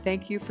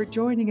 Thank you for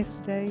joining us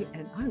today,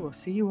 and I will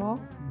see you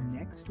all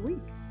next week.